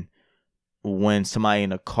mind when somebody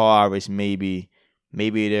in a car is maybe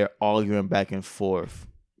they're arguing back and forth.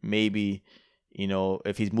 Maybe, you know,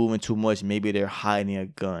 if he's moving too much, maybe they're hiding a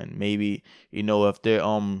gun. Maybe, you know, if they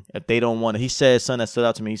don't want to. He said something that stood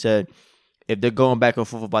out to me. He said, if they're going back and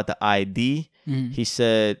forth about the ID, Mhm. he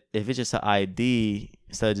said if it's just an ID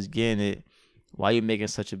instead of just getting it, why are you making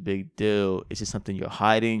such a big deal? Is it something you're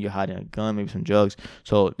hiding? You're hiding a gun, maybe some drugs.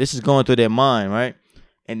 So this is going through their mind, right?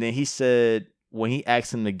 And then he said when he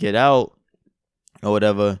asked him to get out or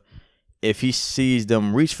whatever, if he sees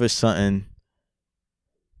them reach for something,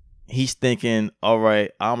 he's thinking, all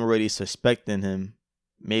right, I'm already suspecting him.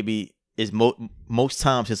 Maybe it's most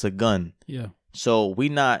times it's a gun. Yeah. So we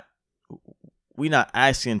not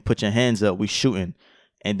asking put your hands up, we shooting.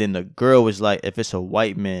 And then the girl was like, if it's a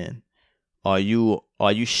white man, are you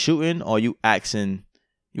shooting or you asking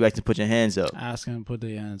put your hands up? Ask him to put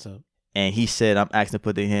their hands up. And he said, I'm asking to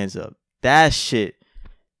put their hands up. That shit,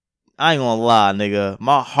 I ain't gonna lie, nigga.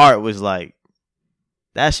 My heart was like,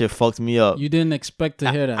 that shit fucked me up. You didn't expect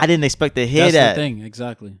to hear that. I didn't expect to hear That's that. the thing,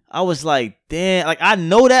 exactly. I was like, damn. Like, I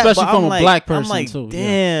know that, Especially but from I'm a like, black person, I'm like, too, yeah.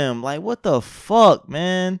 damn. Like, what the fuck,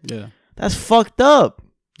 man? Yeah. That's fucked up.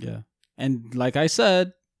 Yeah. And like I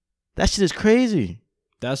said, That shit is crazy.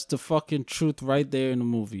 that's the fucking truth right there in the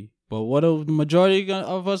movie. But what are the majority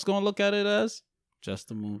of us gonna look at it as?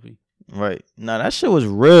 Just a movie. Right. Nah, that shit was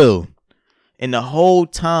real. And the whole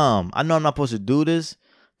time, I know I'm not supposed to do this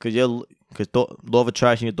because law of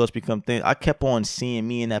attraction, your thoughts become things. I kept on seeing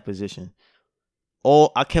me in that position.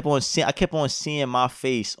 I kept on seeing my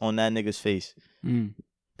face on that nigga's face. Mm.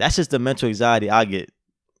 That's just the mental anxiety I get.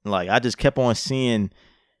 Like, I just kept on seeing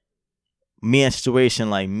me in a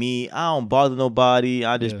situation like me. I don't bother nobody.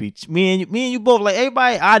 I just be me and you both. Like,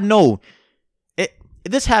 everybody I know. If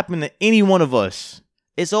this happened to any one of us,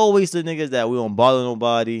 it's always the niggas that we don't bother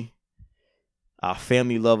nobody. Our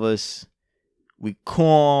family love us. We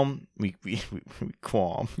calm. We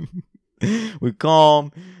calm. We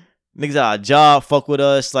calm. Niggas at our job fuck with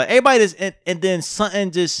us. Like, everybody just, and then something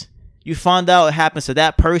just, you find out it happens to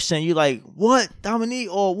that person. You like, what,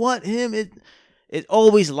 Dominique, or what, him? It's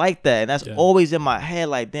always like that. And that's always in my head.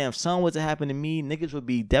 Like, damn, if something was to happen to me, niggas would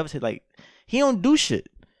be devastated. Like, he don't do shit.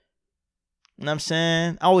 You know what I'm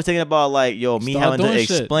saying? I always thinking about, like, yo, me having to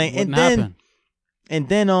explain. And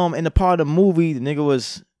then in the part of the movie, the nigga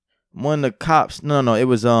was one of the cops. No, it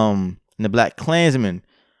was in the Black Klansman.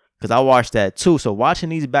 Cause I watched that too. So watching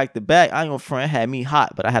these back to back, I ain't gonna front, it had me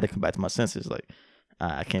hot, but I had to come back to my senses. Like,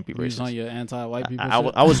 I can't be racist. You was on your anti-white people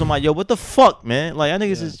shit? I was on my, yo, what the fuck, man? Like, I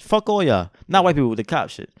niggas is fuck all y'all. Not white people with the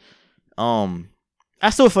cop shit. I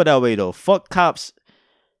still feel that way though. Fuck cops.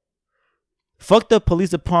 Fuck the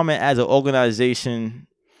police department as an organization,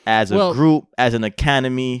 as a group, as an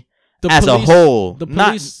academy, as a whole. The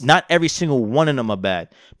police, not every single one of them are bad,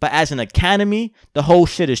 but as an academy, the whole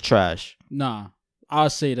shit is trash. Nah,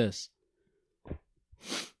 I'll say this.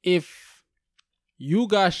 If you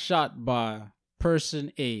got shot by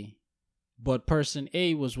person A, but person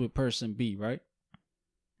A was with person B, right?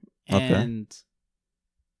 And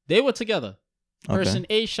they were together. Person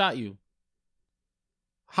A shot you.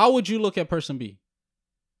 How would you look at person B?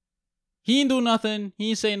 He didn't do nothing. He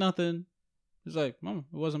didn't say nothing. He's like, it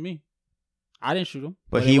wasn't me. I didn't shoot him.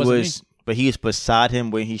 But he was beside him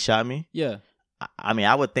when he shot me? Yeah. I mean,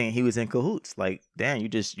 I would think he was in cahoots. Like, damn, you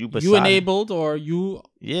beside you enabled or you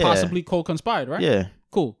possibly co-conspired, right? Yeah.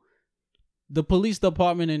 Cool. The police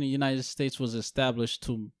department in the United States was established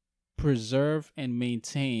to preserve and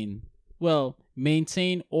maintain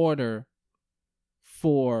order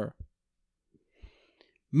for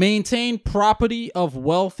maintain property of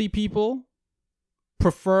wealthy people,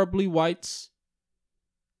 preferably whites.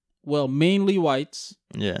 Well, mainly whites.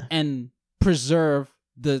 Yeah. And preserve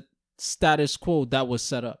the status quo that was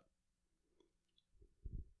set up.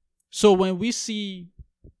 So when we see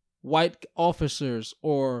white officers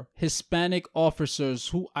or Hispanic officers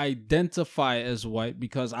who identify as white,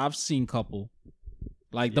 because I've seen couple,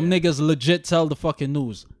 like them niggas legit tell the fucking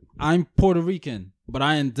news, I'm Puerto Rican, but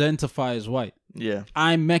I identify as white. Yeah.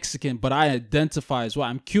 I'm Mexican, but I identify as white.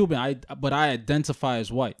 I'm Cuban, but I identify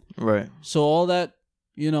as white. Right. So all that,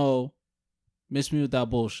 miss me with that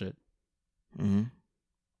bullshit. Mm-hmm.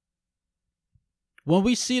 When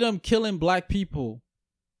we see them killing black people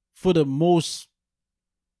for the most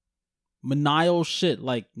maniacal shit, you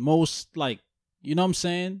know what I'm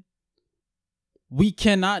saying? We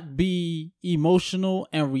cannot be emotional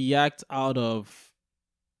and react out of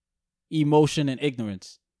emotion and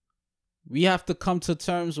ignorance. We have to come to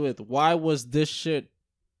terms with why was this shit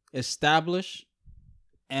established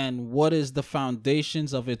and what is the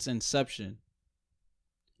foundations of its inception.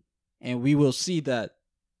 And we will see that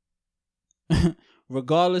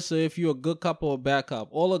regardless of if you're a good cop or a bad cop,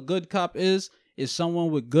 all a good cop is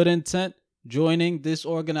someone with good intent joining this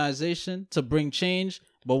organization to bring change.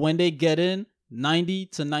 But when they get in, 90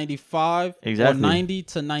 to 95 Exactly. or 90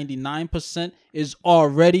 to 99% is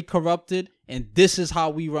already corrupted, and this is how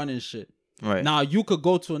we run and shit. Right. Now, you could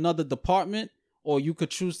go to another department, or you could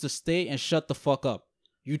choose to stay and shut the fuck up.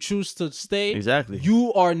 You choose to stay. Exactly.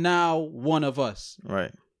 You are now one of us.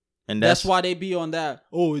 Right. And That's why they be on that,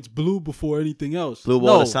 oh, it's blue before anything else. Blue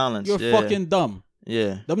wall of silence. You're fucking dumb.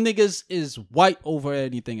 Yeah. Them niggas is white over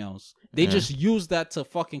anything else. They just use that to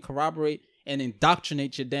fucking corroborate and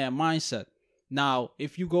indoctrinate your damn mindset. Now,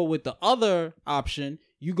 if you go with the other option,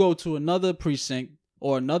 you go to another precinct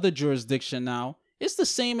or another jurisdiction now, it's the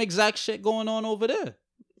same exact shit going on over there.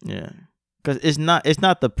 Yeah. Cuz it's not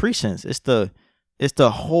the precincts, it's the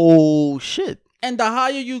whole shit. And the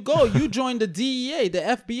higher you go, you join the DEA, the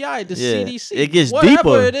FBI, the CDC. It gets whatever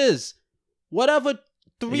deeper. It is. Whatever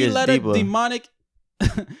 3-letter demonic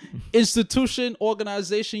institution,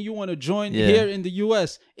 organization you want to join here in the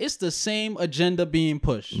US, it's the same agenda being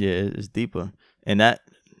pushed. Yeah, it's deeper. And that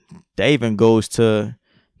even goes to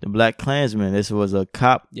the Black Klansman. This was a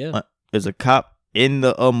cop. Yeah. There's a cop in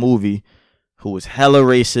the movie who was hella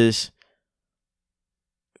racist.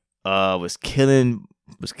 Was killing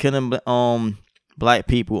black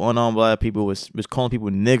people, unarmed black people, was calling people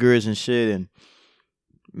niggers and shit. And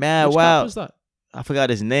man, Which wow, cop was that? I forgot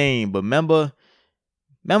his name, but remember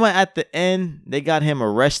at the end they got him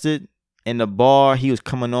arrested in the bar. He was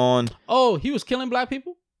coming on. Oh, he was killing black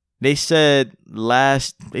people? They said like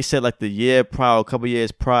the year prior, a couple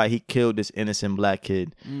years prior, he killed this innocent black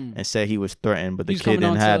kid and said he was threatened, but the kid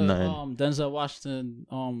didn't have nothing. Denzel Washington,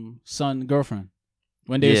 son, girlfriend,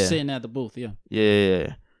 when they were sitting at the booth,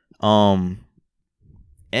 Yeah.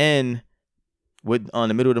 And with on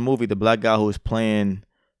the middle of the movie, the black guy who was playing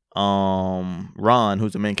Ron,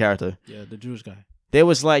 who's the main character. Yeah, the Jewish guy. They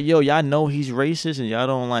was like, yo, y'all know he's racist and y'all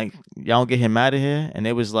don't get him out of here. And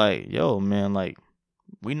they was like, yo, man, like,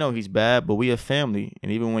 we know he's bad, but we a family. And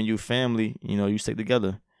even when you family, you know, you stick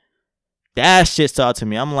together. That shit started to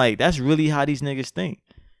me. I'm like, that's really how these niggas think.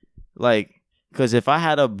 Like, because if I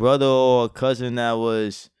had a brother or a cousin that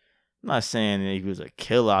was, I'm not saying that he was a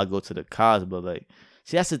killer, I'd go to the cops, but like,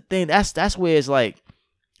 see, that's the thing. That's where it's like,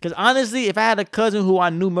 because honestly, if I had a cousin who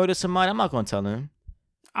I knew murdered somebody, I'm not going to tell him.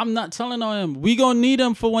 I'm not telling on him. We gonna need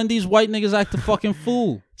him for when these white niggas act a fucking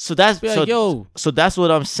fool. So that's like, so that's what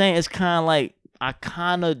I'm saying. It's kind of like I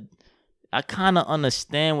kind of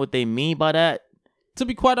understand what they mean by that. To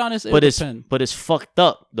be quite honest, but it's fucked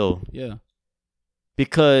up though. Yeah,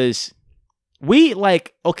 because we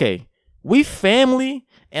we family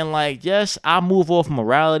and like yes, I move off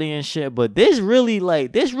morality and shit, but there's really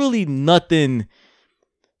nothing.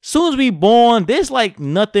 Soon as we born, there's like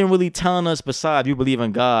nothing really telling us besides you believe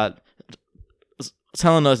in God,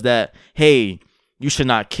 telling us that, hey, you should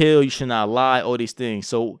not kill, you should not lie, all these things.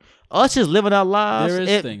 So us just living our lives. There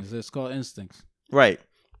is things. It's called instincts. Right.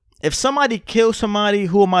 If somebody kills somebody,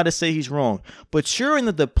 who am I to say he's wrong? But you're in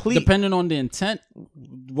the depending on the intent,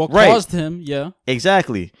 what caused him, yeah.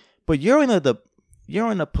 Exactly. But you're in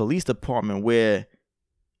a police department where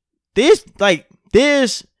there's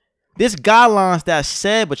guidelines that's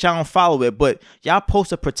said, but y'all don't follow it. But y'all supposed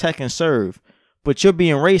to protect and serve, but you're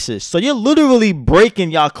being racist. So you're literally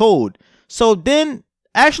breaking y'all code. So then,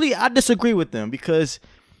 actually, I disagree with them because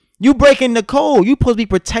you breaking the code. You supposed to be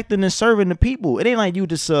protecting and serving the people. It ain't like you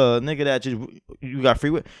just nigga that just you got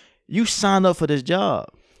free will. You signed up for this job.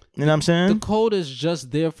 You know what I'm saying? The code is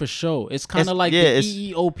just there for show. It's kind of like the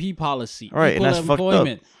EEOP policy. Right, and that's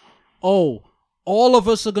employment. Fucked up. Oh, all of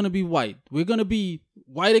us are going to be white. We're going to be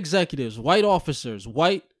white executives, white officers,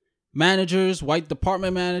 white managers, white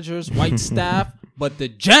department managers, white staff, but the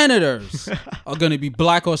janitors are going to be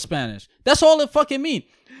black or Spanish. That's all it fucking means.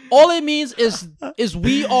 All it means is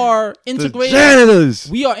we are integrated. The janitors.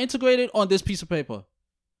 We are integrated on this piece of paper.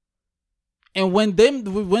 And when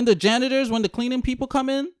the cleaning people come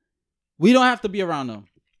in, we don't have to be around them.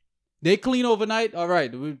 They clean overnight. All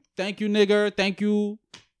right. Thank you, nigger. Thank you.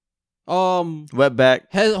 Wetback.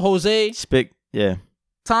 Jose. Spick. Yeah.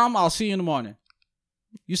 Tom, I'll see you in the morning.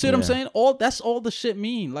 You see what I'm saying? That's all the shit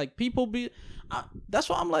mean. Like people that's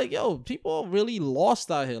why I'm like, yo, people are really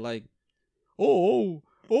lost out here. Like, oh,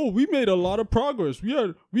 we made a lot of progress. We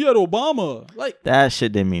had Obama. Like that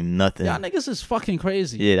shit didn't mean nothing. Y'all niggas is fucking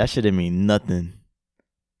crazy. Yeah, that shit didn't mean nothing.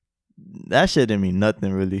 That shit didn't mean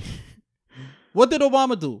nothing really. What did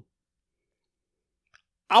Obama do?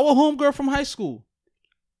 Our homegirl from high school.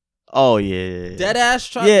 Oh yeah. Dead ass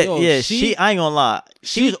tried. Yeah. She I ain't gonna lie.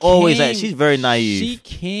 She's always like she's very naive. She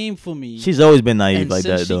came for me. She's always been naive and like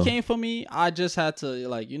that though. She came for me. I just had to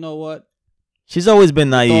like, you know what? She's always been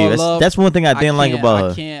naive. That's one thing I didn't like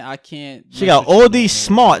about her. I can't. She got all these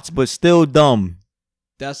smarts, but still dumb.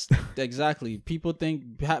 That's exactly. People think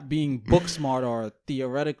being book smart or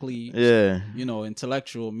theoretically, Yeah.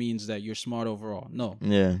 intellectual means that you're smart overall. No.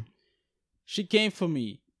 Yeah. She came for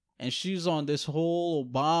me, and she's on this whole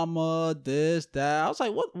Obama, this, that. I was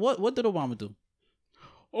like, what did Obama do?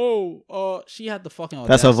 Oh, she had the fucking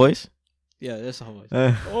audacity. That's her voice? Yeah, that's her voice.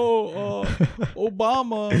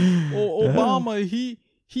 Obama,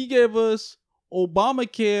 he gave us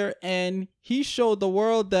Obamacare, and he showed the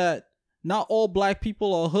world that not all black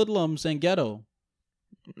people are hoodlums and ghetto.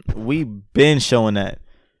 We been showing that.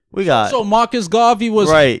 We got so Marcus Garvey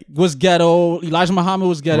was ghetto. Elijah Muhammad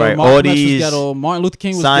was ghetto. Right. Malcolm X was ghetto. Martin Luther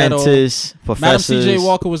King was scientists, ghetto. professors. Madam C.J.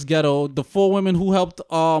 Walker was ghetto. The 4 women who helped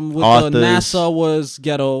with authors. the NASA was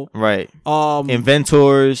ghetto. Right.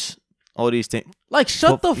 Inventors. All these things. Like,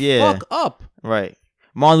 shut the fuck up. Right.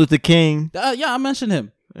 Martin Luther King. Yeah, I mentioned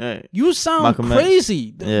him. Right. You sound Malcolm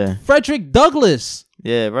crazy. Yeah. Frederick Douglass.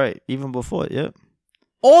 Yeah, right. Even before, yep.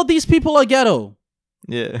 All these people are ghetto.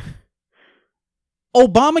 Yeah.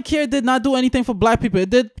 Obamacare did not do anything for black people. It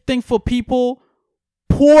did thing for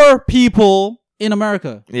poor people in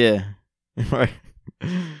America. Yeah. Right.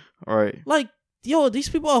 Right. Like, yo, these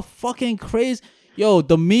people are fucking crazy. Yo,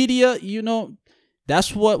 the media,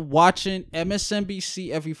 that's what watching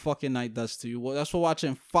MSNBC every fucking night does to you. Well, that's what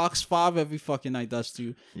watching Fox 5 every fucking night does to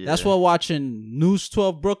you. Yeah. That's what watching News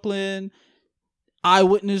 12 Brooklyn,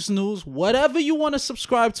 Eyewitness News, whatever you want to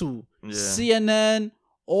subscribe to. Yeah. CNN,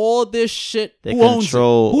 all this shit. Who owns it?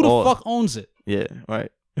 Who the fuck owns it? Yeah,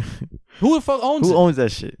 right. Who the fuck owns it? Who owns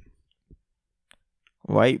that shit?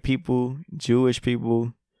 White people, Jewish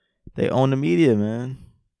people, they own the media, man.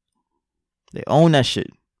 They own that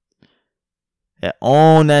shit. They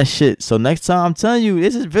own that shit. So next time, I'm telling you,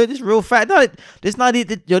 this is real fact. This not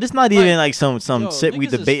even like some shit we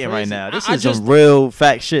debating right now. This is some real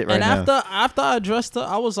fact shit right now. And after I addressed her,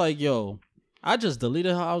 I was like, yo, I just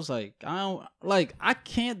deleted her. I was like, I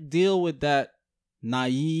can't deal with that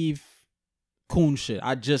naive coon shit.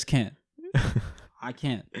 I just can't. I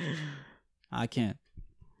can't.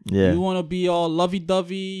 Yeah. You want to be all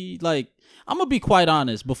lovey-dovey? Like, I'm going to be quite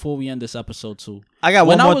honest before we end this episode, too. I got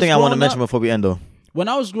one more thing I want to mention before we end, though. When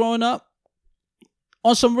I was growing up,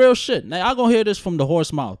 on some real shit. Now, I'm going to hear this from the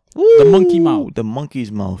horse mouth. Ooh, the monkey mouth. The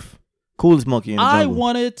monkey's mouth. Coolest monkey in the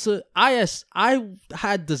jungle. I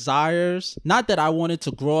had desires. Not that I wanted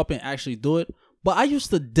to grow up and actually do it, but I used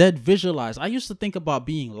to dead visualize. I used to think about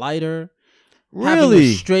being lighter. Having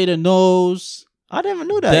a straighter nose. I never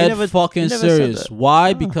knew that. Dead fucking serious.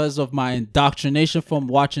 Why? Because of my indoctrination from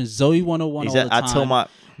watching Zoe 101 all the time.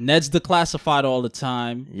 Ned's Declassified all the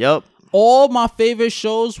time. Yep. All my favorite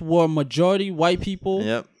shows were majority white people.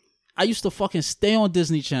 Yep. I used to fucking stay on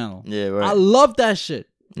Disney Channel. Yeah, right. I love that shit.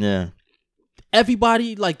 Yeah.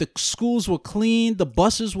 Everybody, like, the schools were clean. The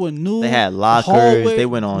buses were new. They had lockers. They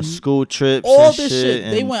went on school trips. All this shit.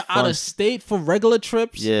 They went out of state for regular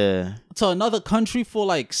trips. Yeah. To another country for,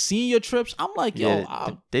 like, senior trips. I'm like, yo,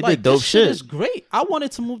 they did dope this shit is great. I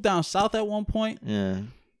wanted to move down south at one point. Yeah.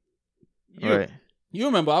 Right. You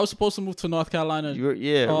remember, I was supposed to move to North Carolina.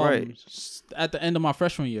 Right. At the end of my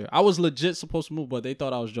freshman year. I was legit supposed to move, but they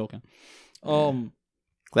thought I was joking.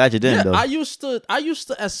 Glad you didn't, though. I used to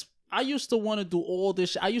want to do all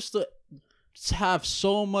this shit. I used to have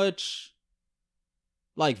so much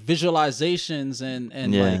like visualizations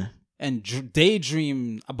and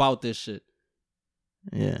daydream about this shit.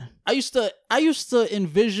 Yeah. I used to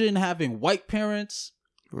envision having white parents.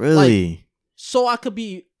 Really? Like, so I could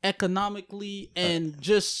be economically and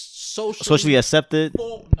just socially accepted.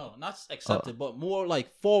 No, not accepted, but more like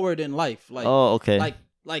forward in life. Like, okay.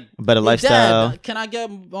 Like a better lifestyle. Dad, can I get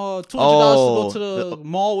 $200 to go to the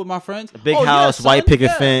mall with my friends? Big house, white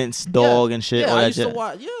picket fence, dog and shit. Yeah, all I that used shit. to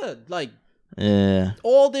watch.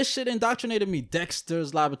 All this shit indoctrinated me.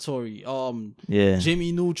 Dexter's Laboratory,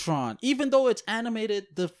 Jimmy Neutron. Even though it's animated,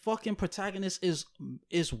 the fucking protagonist is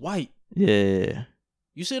white. Yeah.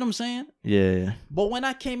 You see what I'm saying? Yeah. But when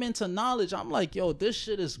I came into knowledge, I'm like, yo, this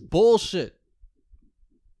shit is bullshit.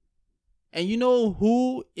 And you know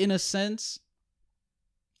who, in a sense,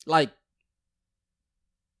 like,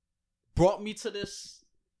 brought me to this,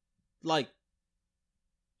 like,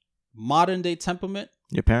 modern day temperament?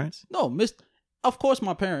 Your parents? No, of course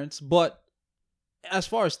my parents, but as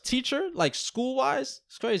far as teacher, like school wise,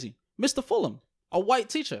 it's crazy. Mr. Fulham, a white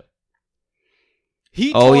teacher.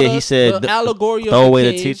 He said the allegory throw of away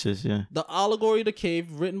the the cave, teachers, yeah. The allegory of the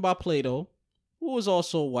cave, written by Plato, who was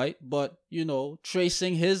also white, but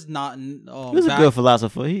tracing his he was a good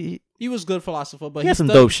philosopher. He was a good philosopher, but he some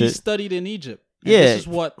dope shit. He studied in Egypt. This is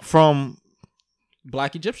what from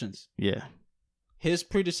Black Egyptians. Yeah. His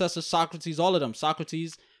predecessor Socrates, all of them.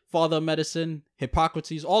 Socrates, father of medicine,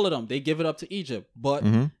 Hippocrates, all of them, they give it up to Egypt. But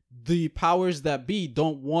the powers that be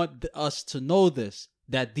don't want us to know this,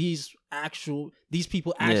 that these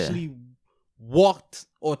people actually walked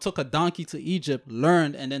or took a donkey to Egypt,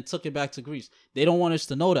 learned, and then took it back to Greece. They don't want us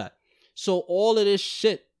to know that. So all of this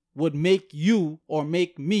shit would make you or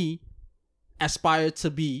make me aspire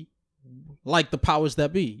to be like the powers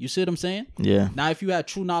that be. You see what I'm saying? Yeah. Now, if you had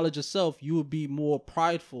true knowledge of self, you would be more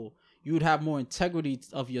prideful. You would have more integrity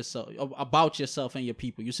of yourself, about yourself and your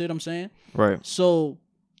people. You see what I'm saying? Right. So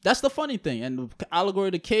that's the funny thing. And the allegory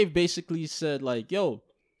of the cave basically said, like, yo,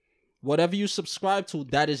 whatever you subscribe to,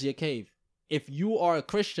 that is your cave. If you are a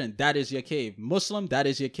Christian, that is your cave. Muslim, that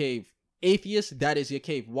is your cave. Atheist, that is your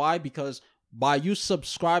cave. Why? Because by you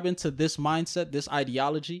subscribing to this mindset, this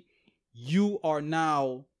ideology, you're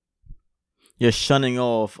shunning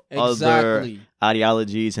off other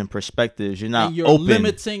ideologies and perspectives. You're not and you're open.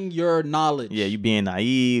 Limiting your knowledge. Yeah, you're being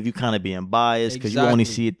naive. You kind of being biased because you only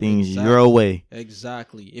see things your way.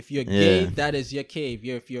 Exactly. If you're gay, that is your cave.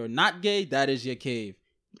 If you're not gay, that is your cave.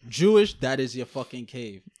 Jewish, that is your fucking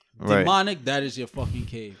cave. Demonic, that is your fucking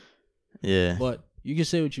cave. Yeah. But you can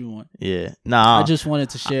say what you want. Yeah. Nah. I just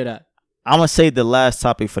wanted to share that. I'm gonna save the last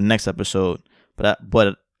topic for next episode, but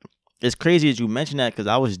it's crazy that you mentioned that because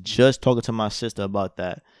I was just talking to my sister about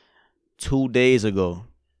that 2 days ago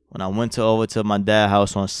when I went over to my dad's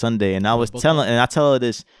house on Sunday, and I tell her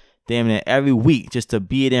this damn near every week just to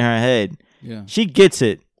be it in her head. Yeah, she gets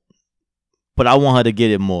it, but I want her to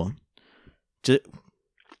get it more.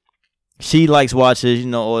 She likes watches,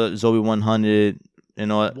 all Zoe 100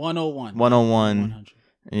 and all 101, 101.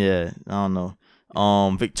 Yeah, I don't know.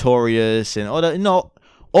 Victorious and all the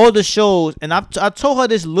all the shows. And I told her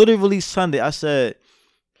this literally Sunday. I said,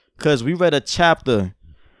 because we read a chapter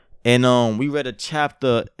in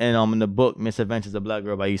the book Misadventures of Black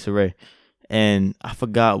Girl by Issa Rae, and I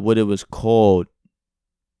forgot what it was called.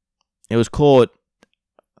 I forgot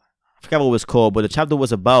what it was called, but the chapter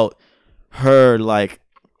was about her, like,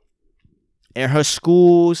 in her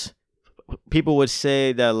schools, people would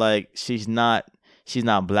say that, like, she's not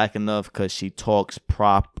black enough because she talks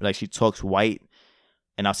she talks white.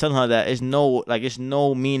 And I was telling her that it's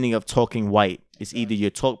no meaning of talking white. It's either you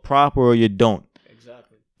talk proper or you don't.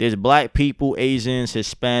 Exactly. There's black people, Asians,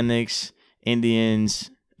 Hispanics,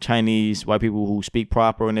 Indians, Chinese, white people who speak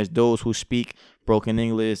proper, and there's those who speak broken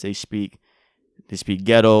English. They speak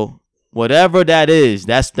ghetto. Whatever that is,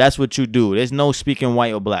 that's what you do. There's no speaking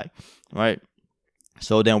white or black, right?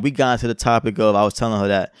 So then we got into the topic of, I was telling her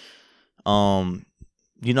that,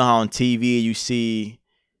 you know how on TV you see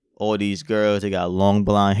all these girls, they got long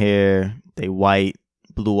blonde hair, they white,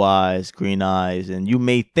 blue eyes, green eyes, and you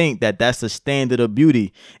may think that that's the standard of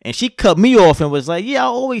beauty. And she cut me off and was like, "Yeah, I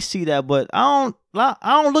always see that, but I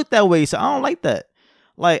don't look that way, so I don't like that.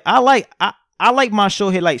 Like I like my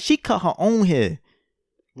short hair. Like she cut her own hair.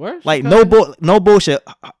 Where? Like no bullshit.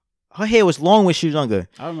 Her hair was long when she was younger.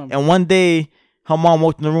 I remember. And one day her mom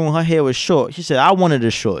walked in the room, her hair was short. She said, "I wanted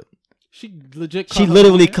it short." She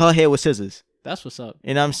literally cut her hair with scissors. That's what's up.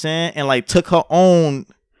 You know what I'm saying? And like took her own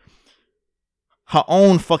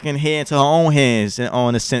fucking hair into her own hands, and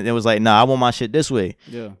on the sense it was like, "Nah, I want my shit this way."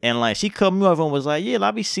 Yeah. And like she cut me off and was like, "Yeah,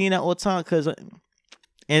 I be seeing that all the time."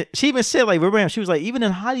 And she even said, like, she was like, even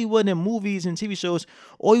in Hollywood and movies and TV shows,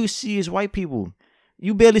 all you see is white people.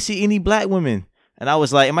 You barely see any black women. And I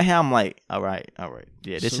was like, in my head, I'm like, all right.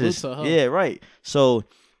 Yeah, this Salute is, to her. yeah, right. So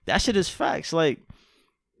that shit is facts. Like,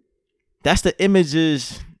 that's the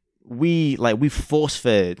images we force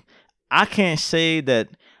fed. I can't say that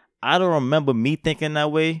I don't remember me thinking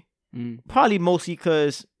that way. Probably mostly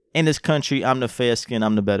because in this country, I'm the fair skin,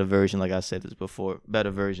 I'm the better version. Like I said this before,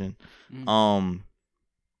 better version.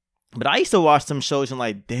 But I used to watch them shows and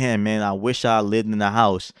like, damn, man, I wish I lived in a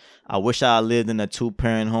house. I wish I lived in a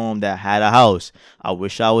 2-parent home that had a house. I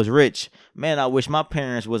wish I was rich. Man, I wish my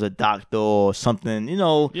parents was a doctor or something,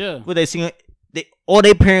 Yeah. Where all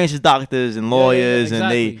their parents is doctors and lawyers,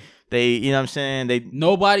 exactly. and they, you know what I'm saying?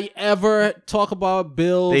 Nobody ever talk about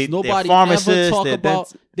bills. Nobody ever talk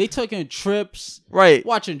about they taking trips, right?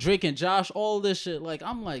 Watching Drake and Josh, all this shit. Like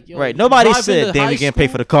I'm like, yo, right. Nobody said, damn, we can't pay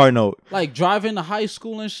for the car note. Like driving to high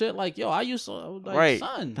school and shit. Like, yo, I used to like, right.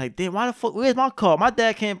 Son. Like, damn, why the fuck? Where's my car? My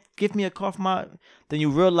dad can't give me a car for my. Then you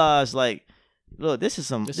realize, like, look, this is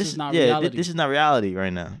not reality. This is not reality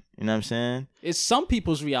right now. You know what I'm saying? It's some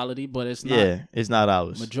people's reality, but it's not. Yeah, it's not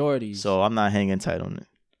ours. Majority. So I'm not hanging tight on it.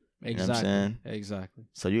 Exactly. You know what I'm saying? Exactly.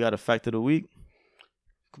 So you got a fact of the week?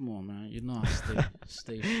 Come on, man. You know I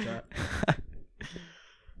stay strapped.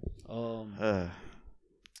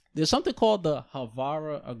 There's something called the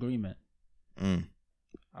Havara Agreement. All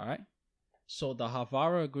right. So the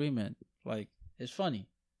Havara Agreement, like, it's funny.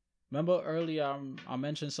 Remember earlier I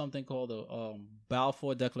mentioned something called the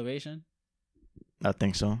Balfour Declaration? I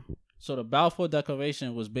think so. So the Balfour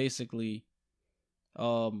Declaration was basically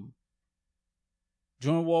during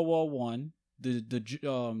World War One,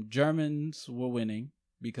 the Germans were winning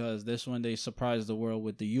because this when they surprised the world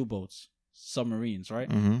with the U-boats, submarines, right?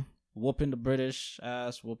 Mm-hmm. Whooping the British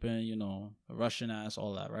ass, whooping, Russian ass,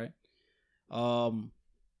 all that, right?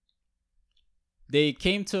 They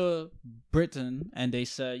came to Britain and they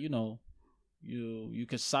said, you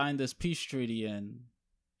could sign this peace treaty and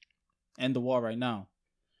end the war right now.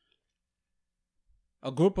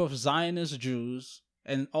 A group of Zionist Jews,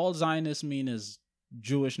 and all Zionists mean is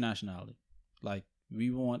Jewish nationality. Like, we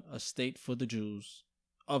want a state for the Jews,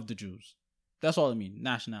 of the Jews. That's all it means,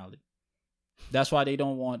 nationality. That's why they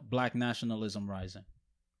don't want black nationalism rising.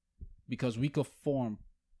 Because we could form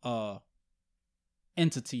a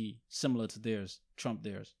entity similar to theirs, trump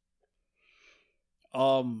theirs.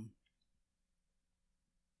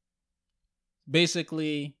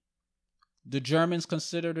 Basically, the Germans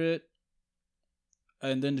considered it,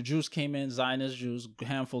 and then the Jews came in, Zionist Jews, a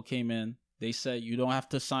handful came in. They said, you don't have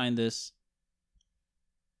to sign this.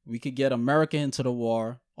 We could get America into the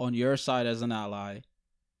war on your side as an ally.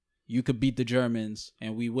 You could beat the Germans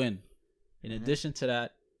and we win. In addition to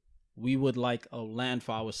that, we would like a land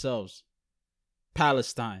for ourselves.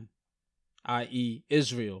 Palestine, i.e.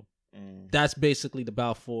 Israel. That's basically the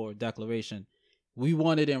Balfour Declaration. We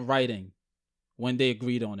want it in writing when they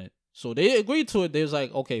agreed on it. So they agreed to it. They was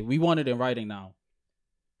like, okay, we want it in writing now.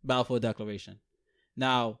 Balfour Declaration.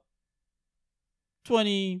 Now,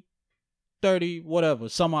 20, 30, whatever,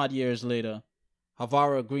 some odd years later,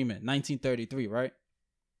 Havara Agreement, 1933, right?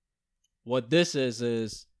 What this is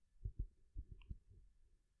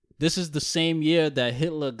this is the same year that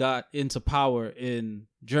Hitler got into power in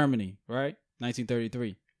Germany, right?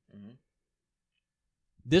 1933.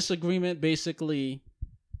 This agreement basically,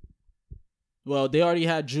 well, they already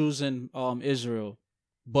had Jews in Israel,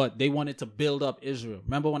 but they wanted to build up Israel.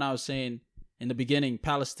 Remember when I was saying in the beginning,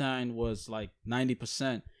 Palestine was like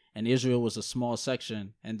 90% and Israel was a small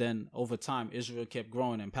section. And then over time, Israel kept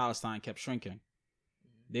growing and Palestine kept shrinking.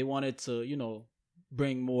 They wanted to,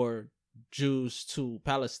 bring more Jews to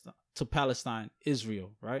Palestine,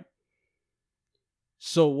 Israel, right?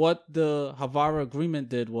 So what the Havara Agreement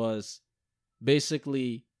did was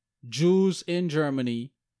basically Jews in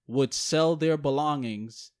Germany would sell their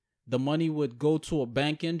belongings. The money would go to a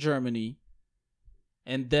bank in Germany,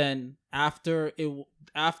 and then after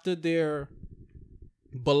their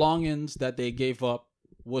belongings that they gave up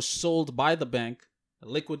was sold by the bank,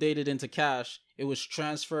 liquidated into cash, it was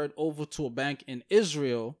transferred over to a bank in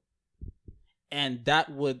Israel, and that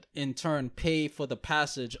would in turn pay for the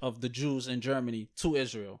passage of the Jews in Germany to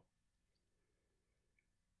Israel.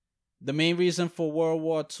 The main reason for World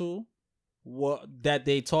War II that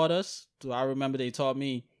they taught us, I remember they taught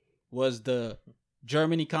me, was the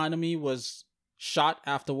German economy was shot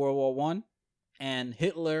after World War I, and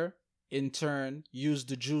Hitler in turn used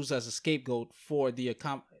the Jews as a scapegoat for the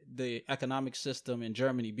economic system in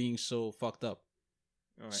Germany being so fucked up.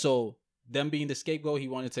 Right. So them being the scapegoat, he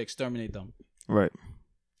wanted to exterminate them. Right.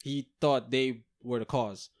 He thought they were the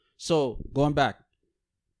cause. So going back,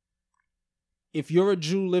 if you're a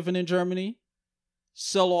Jew living in Germany,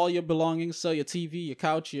 sell all your belongings, sell your TV, your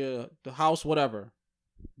couch, the house, whatever.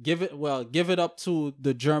 Give it up to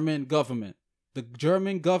the German government. The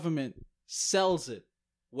German government sells it,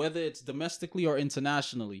 whether it's domestically or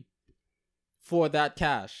internationally, for that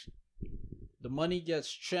cash. The money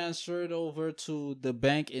gets transferred over to the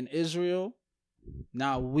bank in Israel.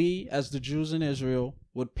 Now we, as the Jews in Israel,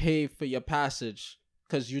 would pay for your passage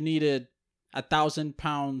because you needed 1,000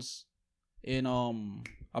 pounds in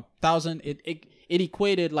 1,000. It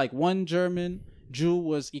equated, like, one German Jew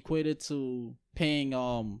was equated to paying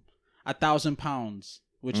 1,000 pounds,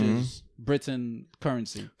 which is Britain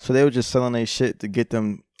currency. So they were just selling their shit to get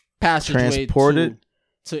them passageway transported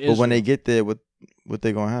to Israel. But when they get there, what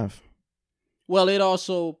they gonna have? Well, it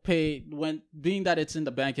also paid, being that it's in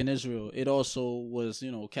the bank in Israel, it also was,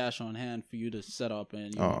 cash on hand for you to set up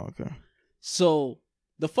and. Okay. So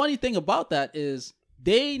the funny thing about that is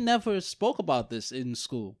they never spoke about this in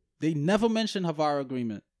school. They never mentioned Havara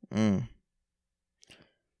Agreement.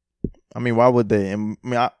 I mean, why would they?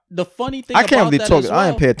 The funny thing I can't about really that talk. as well, I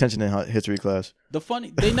didn't pay attention in history class.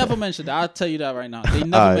 They never mentioned that. I'll tell you that right now. They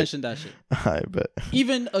never mentioned that shit. I bet.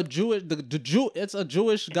 Even a Jewish, the Jew, it's a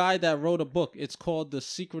Jewish guy that wrote a book. It's called The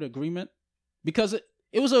Secret Agreement, because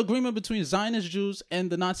it was an agreement between Zionist Jews and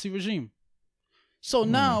the Nazi regime. So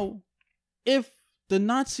now, if the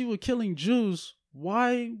Nazi were killing Jews,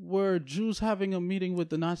 why were Jews having a meeting with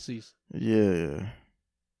the Nazis? Yeah.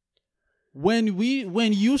 When you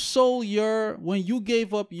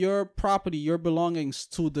gave up your property, your belongings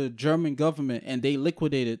to the German government, and they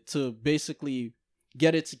liquidated to basically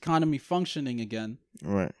get its economy functioning again,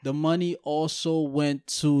 Right. the money also went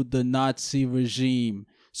to the Nazi regime.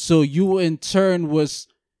 So you in turn was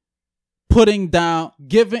empowering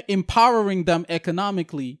them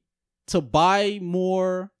economically to buy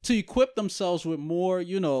more, to equip themselves with more,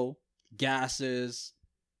 gases,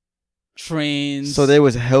 trains. So they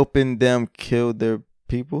was helping them kill their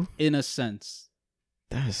people? In a sense.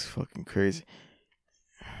 That's fucking crazy.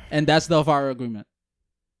 And that's the Elvira Agreement.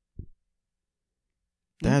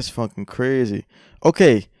 That's fucking crazy.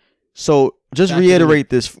 Okay, so just Back to reiterate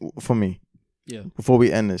this for me. Yeah. Before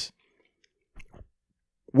we end this.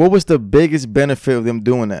 What was the biggest benefit of them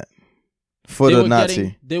doing that for the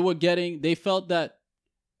Nazi? They felt that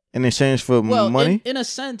in exchange for money? In a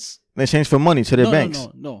sense. In exchange for money to their banks?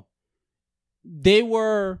 No. They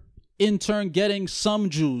were in turn getting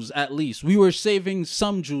some Jews at least. We were saving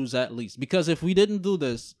some Jews at least. Because if we didn't do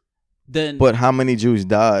this, then... But how many Jews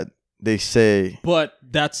died? They say... But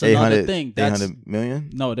that's another thing. That's 800 million?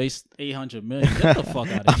 No, they 800 million. Get the fuck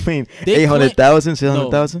out of here. I mean, 800,000,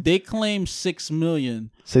 600,000? No, they claim 6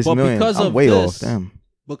 million. 6 but million? Because I'm of way this, off, damn.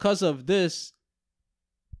 Because of this,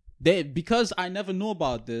 because I never knew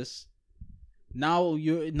about this, now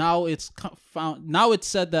it's found. Now it's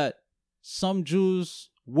said that some Jews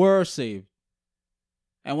were saved,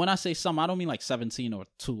 and when I say some, I don't mean like 17 or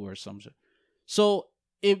 2 or some shit. So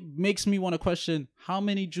it makes me want to question how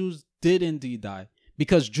many Jews did indeed die,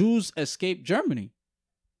 because Jews escaped Germany.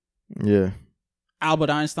 Yeah.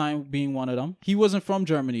 Albert Einstein being one of them. He wasn't from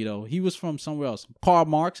Germany though. He was from somewhere else. Karl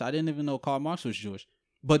Marx. I didn't even know Karl Marx was Jewish,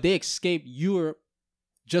 but they escaped Europe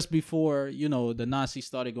just before the Nazis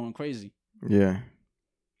started going crazy. Yeah.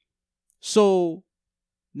 So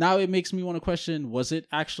now it makes me want to question: was it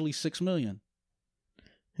actually 6 million?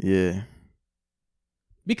 Yeah.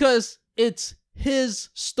 Because it's his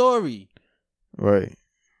story. Right.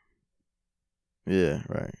 Yeah.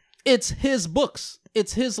 Right. It's his books.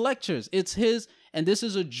 It's his lectures. It's his. And this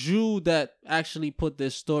is a Jew that actually put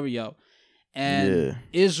this story out. And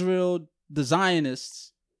Israel, the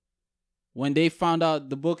Zionists, when they found out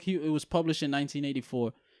the book, it was published in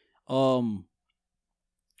 1984.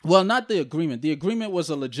 Well, not the agreement. The agreement was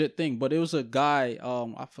a legit thing, but it was a guy.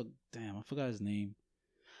 I forgot his name.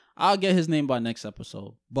 I'll get his name by next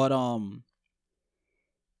episode. But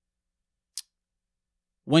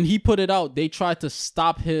when he put it out, they tried to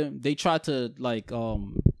stop him. They tried to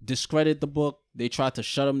discredit the book. They tried to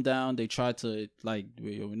shut him down. They tried to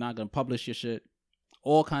we're not gonna publish your shit.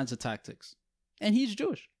 All kinds of tactics. And he's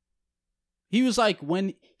Jewish. He was like,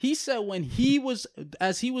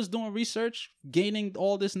 as he was doing research, gaining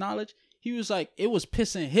all this knowledge, he was like, it was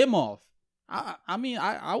pissing him off. I mean,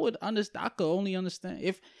 I would understand. I could only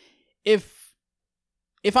understand if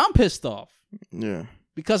I'm pissed off. Yeah.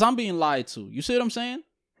 Because I'm being lied to. You see what I'm saying?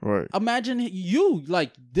 Right. Imagine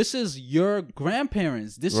this is your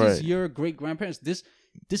grandparents. This is your great grandparents. This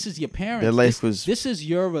is your parents. Their life this is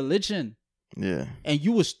your religion. Yeah. And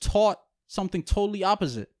you was taught something totally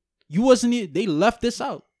opposite. You wasn't. They left this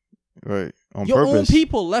out. Right. On your purpose. Own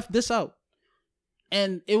people left this out.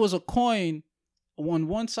 And it was a coin. On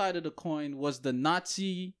one side of the coin was the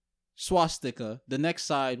Nazi swastika. The next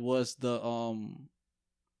side was the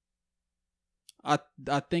I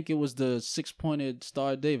think it was the 6-pointed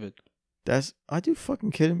Star of David. Are you fucking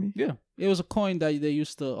kidding me? Yeah. It was a coin that they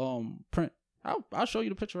used to print. I'll show you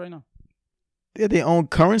the picture right now. They had their own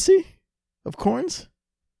currency of coins?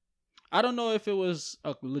 I don't know if it was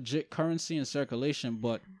a legit currency in circulation,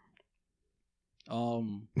 but all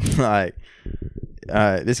right,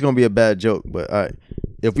 this is gonna be a bad joke, but all right.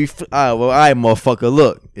 If we all right, motherfucker.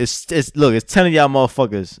 Look, it's 10 of y'all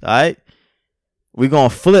motherfuckers. All right, we're gonna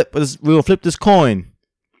flip this coin.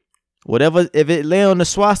 Whatever, if it lay on the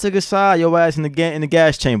swastika side, your ass in the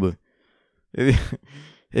gas chamber. If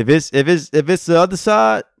it's the other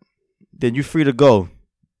side, then you free to go.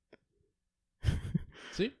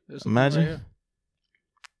 See, imagine. Right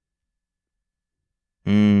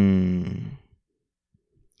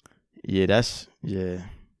Yeah,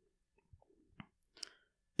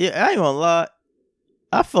 Yeah, I ain't gonna lie.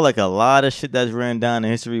 I feel like a lot of shit that's written down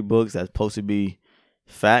in history books that's supposed to be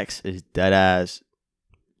facts is dead ass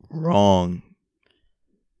wrong.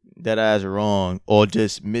 Dead ass wrong. Or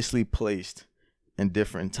just misly placed in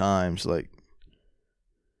different times. Like,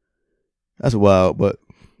 that's wild, but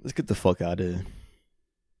let's get the fuck out of here.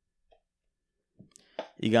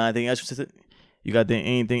 You got anything else? You got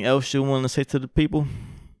anything else you want to say to the people?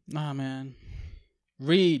 Nah, man.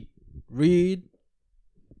 read,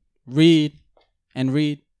 and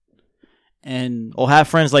read, and Or have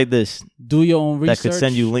friends like this do your own research. that could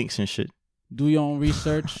send you links and shit. Do your own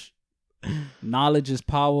research. Knowledge is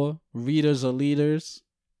power. Readers are leaders.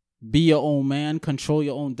 Be your own man. Control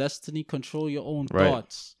your own destiny. Control your own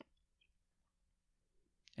thoughts.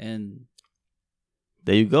 And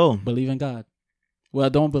there you go. Believe in God. Well,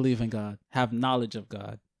 don't believe in God. Have knowledge of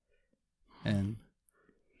God. And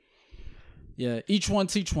yeah, each one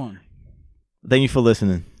teach one. Thank you for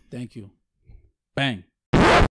listening. Thank you. Bang.